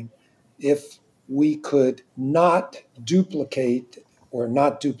happening, if we could not duplicate or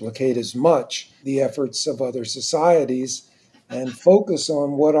not duplicate as much the efforts of other societies and focus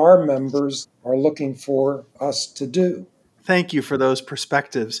on what our members are looking for us to do. Thank you for those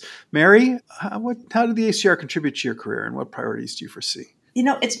perspectives. Mary, how did the ACR contribute to your career, and what priorities do you foresee? You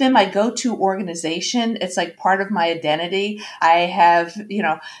know, it's been my go-to organization. It's like part of my identity. I have,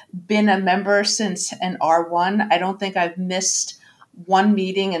 been a member since an R1. I don't think I've missed one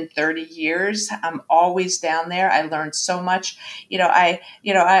meeting in 30 years. I'm always down there. I learned so much. I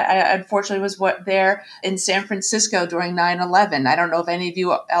unfortunately was there in San Francisco during 9/11. I don't know if any of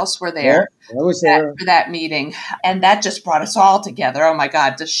you else were there. Yeah, I was there for that meeting. And that just brought us all together. Oh my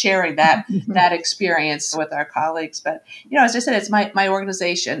God, just sharing that experience with our colleagues. But, as I said, it's my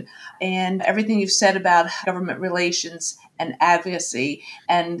organization, and everything you've said about government relations and advocacy.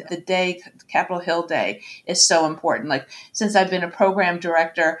 And the day, Capitol Hill Day, is so important. Like, since I've been a program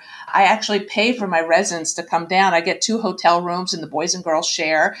director, I actually pay for my residents to come down. I get 2 hotel rooms and the boys and girls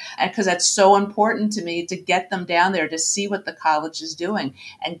share, and because that's so important to me to get them down there to see what the college is doing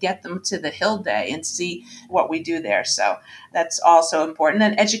and get them to the Hill Day and see what we do there. So that's also important.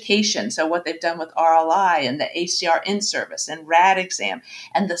 And education. So what they've done with RLI and the ACR in-service and RAD exam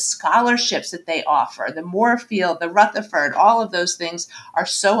and the scholarships that they offer, the Moorfield, the Rutherford, all of those things are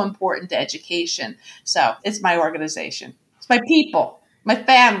so important to education. So it's my organization. It's my people, my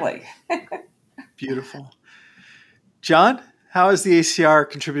family. Beautiful. John, how has the ACR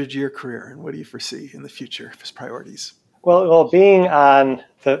contributed to your career, and what do you foresee in the future as priorities? Well, being on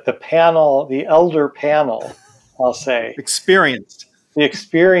the panel, the elder panel, I'll say, Experienced. the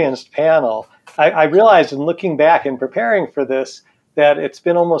experienced panel, I realized in looking back and preparing for this that it's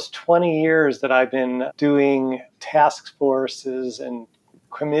been almost 20 years that I've been doing task forces and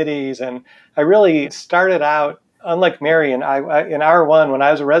committees. And I really started out, unlike Mary, and in R1, when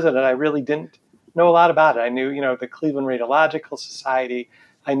I was a resident, I really didn't know a lot about it. I knew, the Cleveland Radiological Society.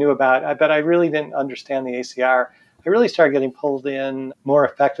 I knew about, but I really didn't understand the ACR. I really started getting pulled in more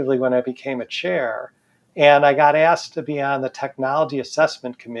effectively when I became a chair. And I got asked to be on the Technology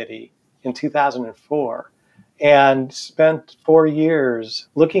Assessment Committee in 2004 and spent 4 years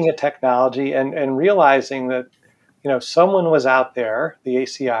looking at technology and realizing that, someone was out there, the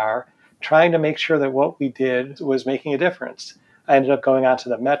ACR, trying to make sure that what we did was making a difference. I ended up going on to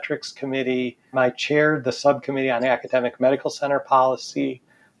the Metrics Committee. I chaired the subcommittee on academic medical center policy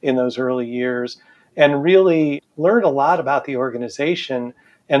in those early years and really learned a lot about the organization.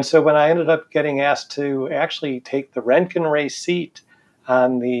 And so when I ended up getting asked to actually take the Röntgenray seat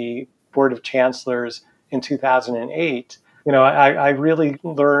on the Board of Chancellors in 2008, I really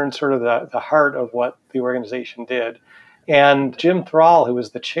learned sort of the heart of what the organization did. And Jim Thrall, who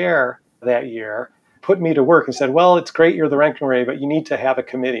was the chair that year, put me to work and said, well, it's great you're the Röntgenray, but you need to have a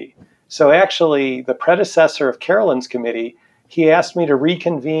committee. So actually, the predecessor of Carolyn's committee, he asked me to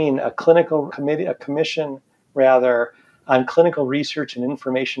reconvene a commission on clinical research and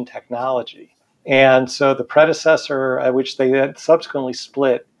information technology. And so the predecessor, which they had subsequently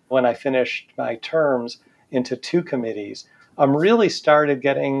split when I finished my terms into 2 committees, really started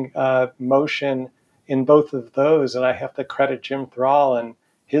getting motion in both of those. And I have to credit Jim Thrall and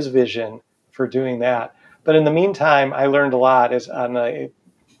his vision for doing that. But in the meantime, I learned a lot as on a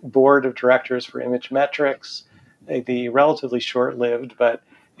board of directors for Image Metrics, the relatively short-lived but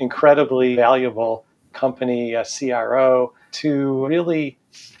incredibly valuable company, CRO, to really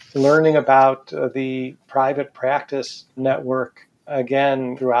learning about the private practice network,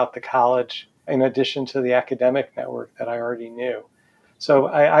 again, throughout the college, in addition to the academic network that I already knew. So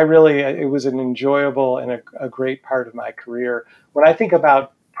I really, it was an enjoyable and a great part of my career. When I think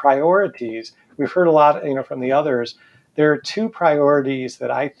about priorities, we've heard a lot, from the others. There are 2 priorities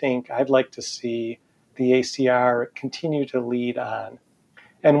that I think I'd like to see the ACR continue to lead on.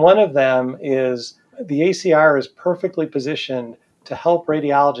 And one of them is the ACR is perfectly positioned to help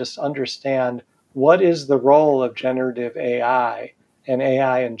radiologists understand what is the role of generative AI and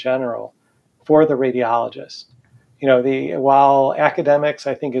AI in general for the radiologist. While academics,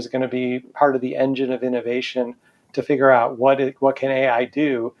 I think, is going to be part of the engine of innovation to figure out what can AI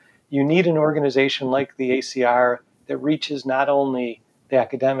do, you need an organization like the ACR that reaches not only the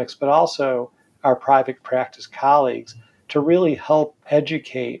academics, but also our private practice colleagues to really help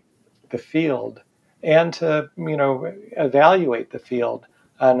educate the field and to, evaluate the field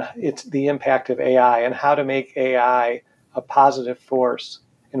on the impact of AI and how to make AI a positive force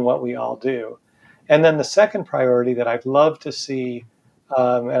in what we all do. And then the second priority that I'd love to see,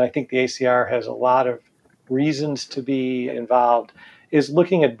 and I think the ACR has a lot of reasons to be involved, is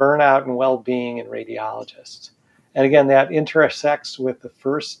looking at burnout and well-being in radiologists. And again, that intersects with the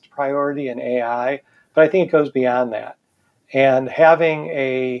first priority in AI, but I think it goes beyond that. And having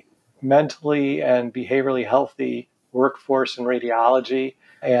a mentally and behaviorally healthy workforce in radiology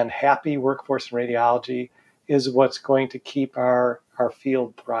and happy workforce in radiology is what's going to keep our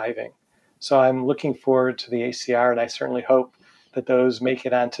field thriving. So I'm looking forward to the ACR, and I certainly hope that those make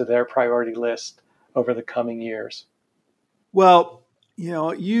it onto their priority list over the coming years. Well,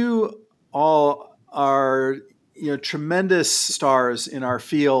 you all are tremendous stars in our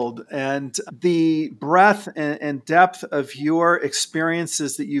field, and the breadth and depth of your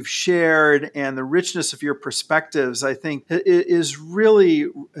experiences that you've shared and the richness of your perspectives, I think, is really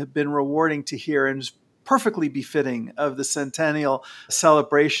been rewarding to hear and is perfectly befitting of the Centennial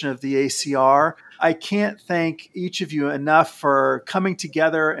celebration of the ACR. I can't thank each of you enough for coming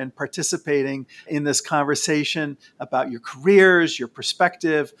together and participating in this conversation about your careers, your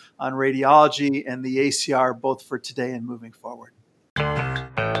perspective on radiology and the ACR, both for today and moving forward.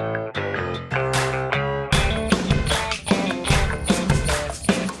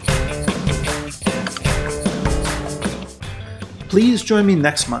 Please join me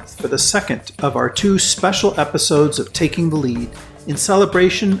next month for the second of our 2 special episodes of Taking the Lead in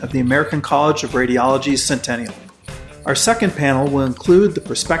celebration of the American College of Radiology's Centennial. Our second panel will include the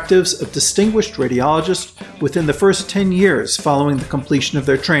perspectives of distinguished radiologists within the first 10 years following the completion of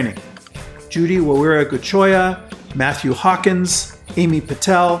their training. Judy Wawira-Guchoya, Matthew Hawkins, Amy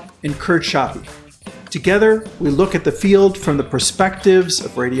Patel, and Kurt Shapi. Together, we look at the field from the perspectives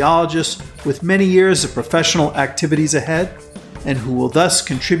of radiologists with many years of professional activities ahead, and who will thus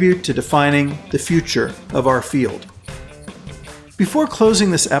contribute to defining the future of our field. Before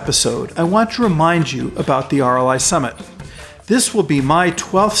closing this episode, I want to remind you about the RLI Summit. This will be my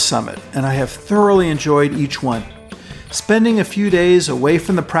 12th summit, and I have thoroughly enjoyed each one. Spending a few days away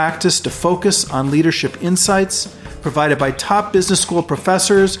from the practice to focus on leadership insights provided by top business school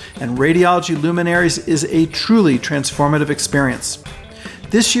professors and radiology luminaries is a truly transformative experience.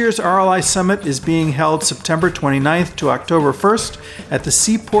 This year's RLI Summit is being held September 29th to October 1st at the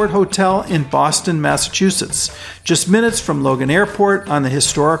Seaport Hotel in Boston, Massachusetts, just minutes from Logan Airport on the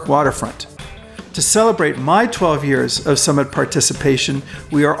historic waterfront. To celebrate my 12 years of Summit participation,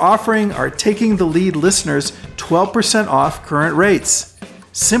 we are offering our Taking the Lead listeners 12% off current rates.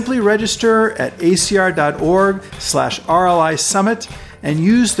 Simply register at acr.org/RLI Summit and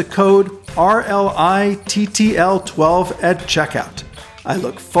use the code RLITTL12 at checkout. I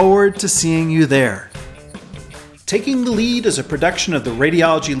look forward to seeing you there. Taking the Lead is a production of the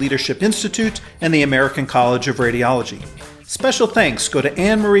Radiology Leadership Institute and the American College of Radiology. Special thanks go to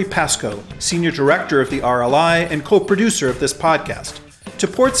Anne-Marie Pascoe, Senior Director of the RLI and co-producer of this podcast, to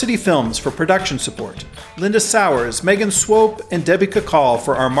Port City Films for production support, Linda Sowers, Megan Swope, and Debbie Kakal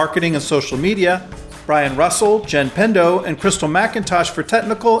for our marketing and social media, Brian Russell, Jen Pendo, and Crystal McIntosh for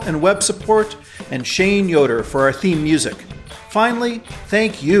technical and web support, and Shane Yoder for our theme music. Finally,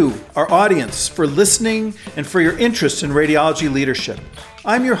 thank you, our audience, for listening and for your interest in radiology leadership.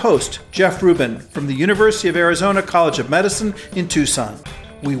 I'm your host, Geoff Rubin, from the University of Arizona College of Medicine in Tucson.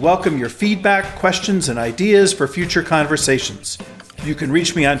 We welcome your feedback, questions, and ideas for future conversations. You can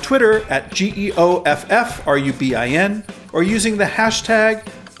reach me on Twitter at GEOFFRUBIN or using the hashtag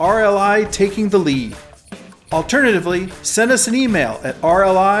RLITakingTheLead. Alternatively, send us an email at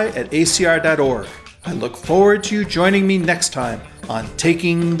rli@acr.org. I look forward to you joining me next time on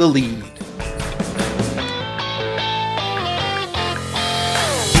Taking the Lead.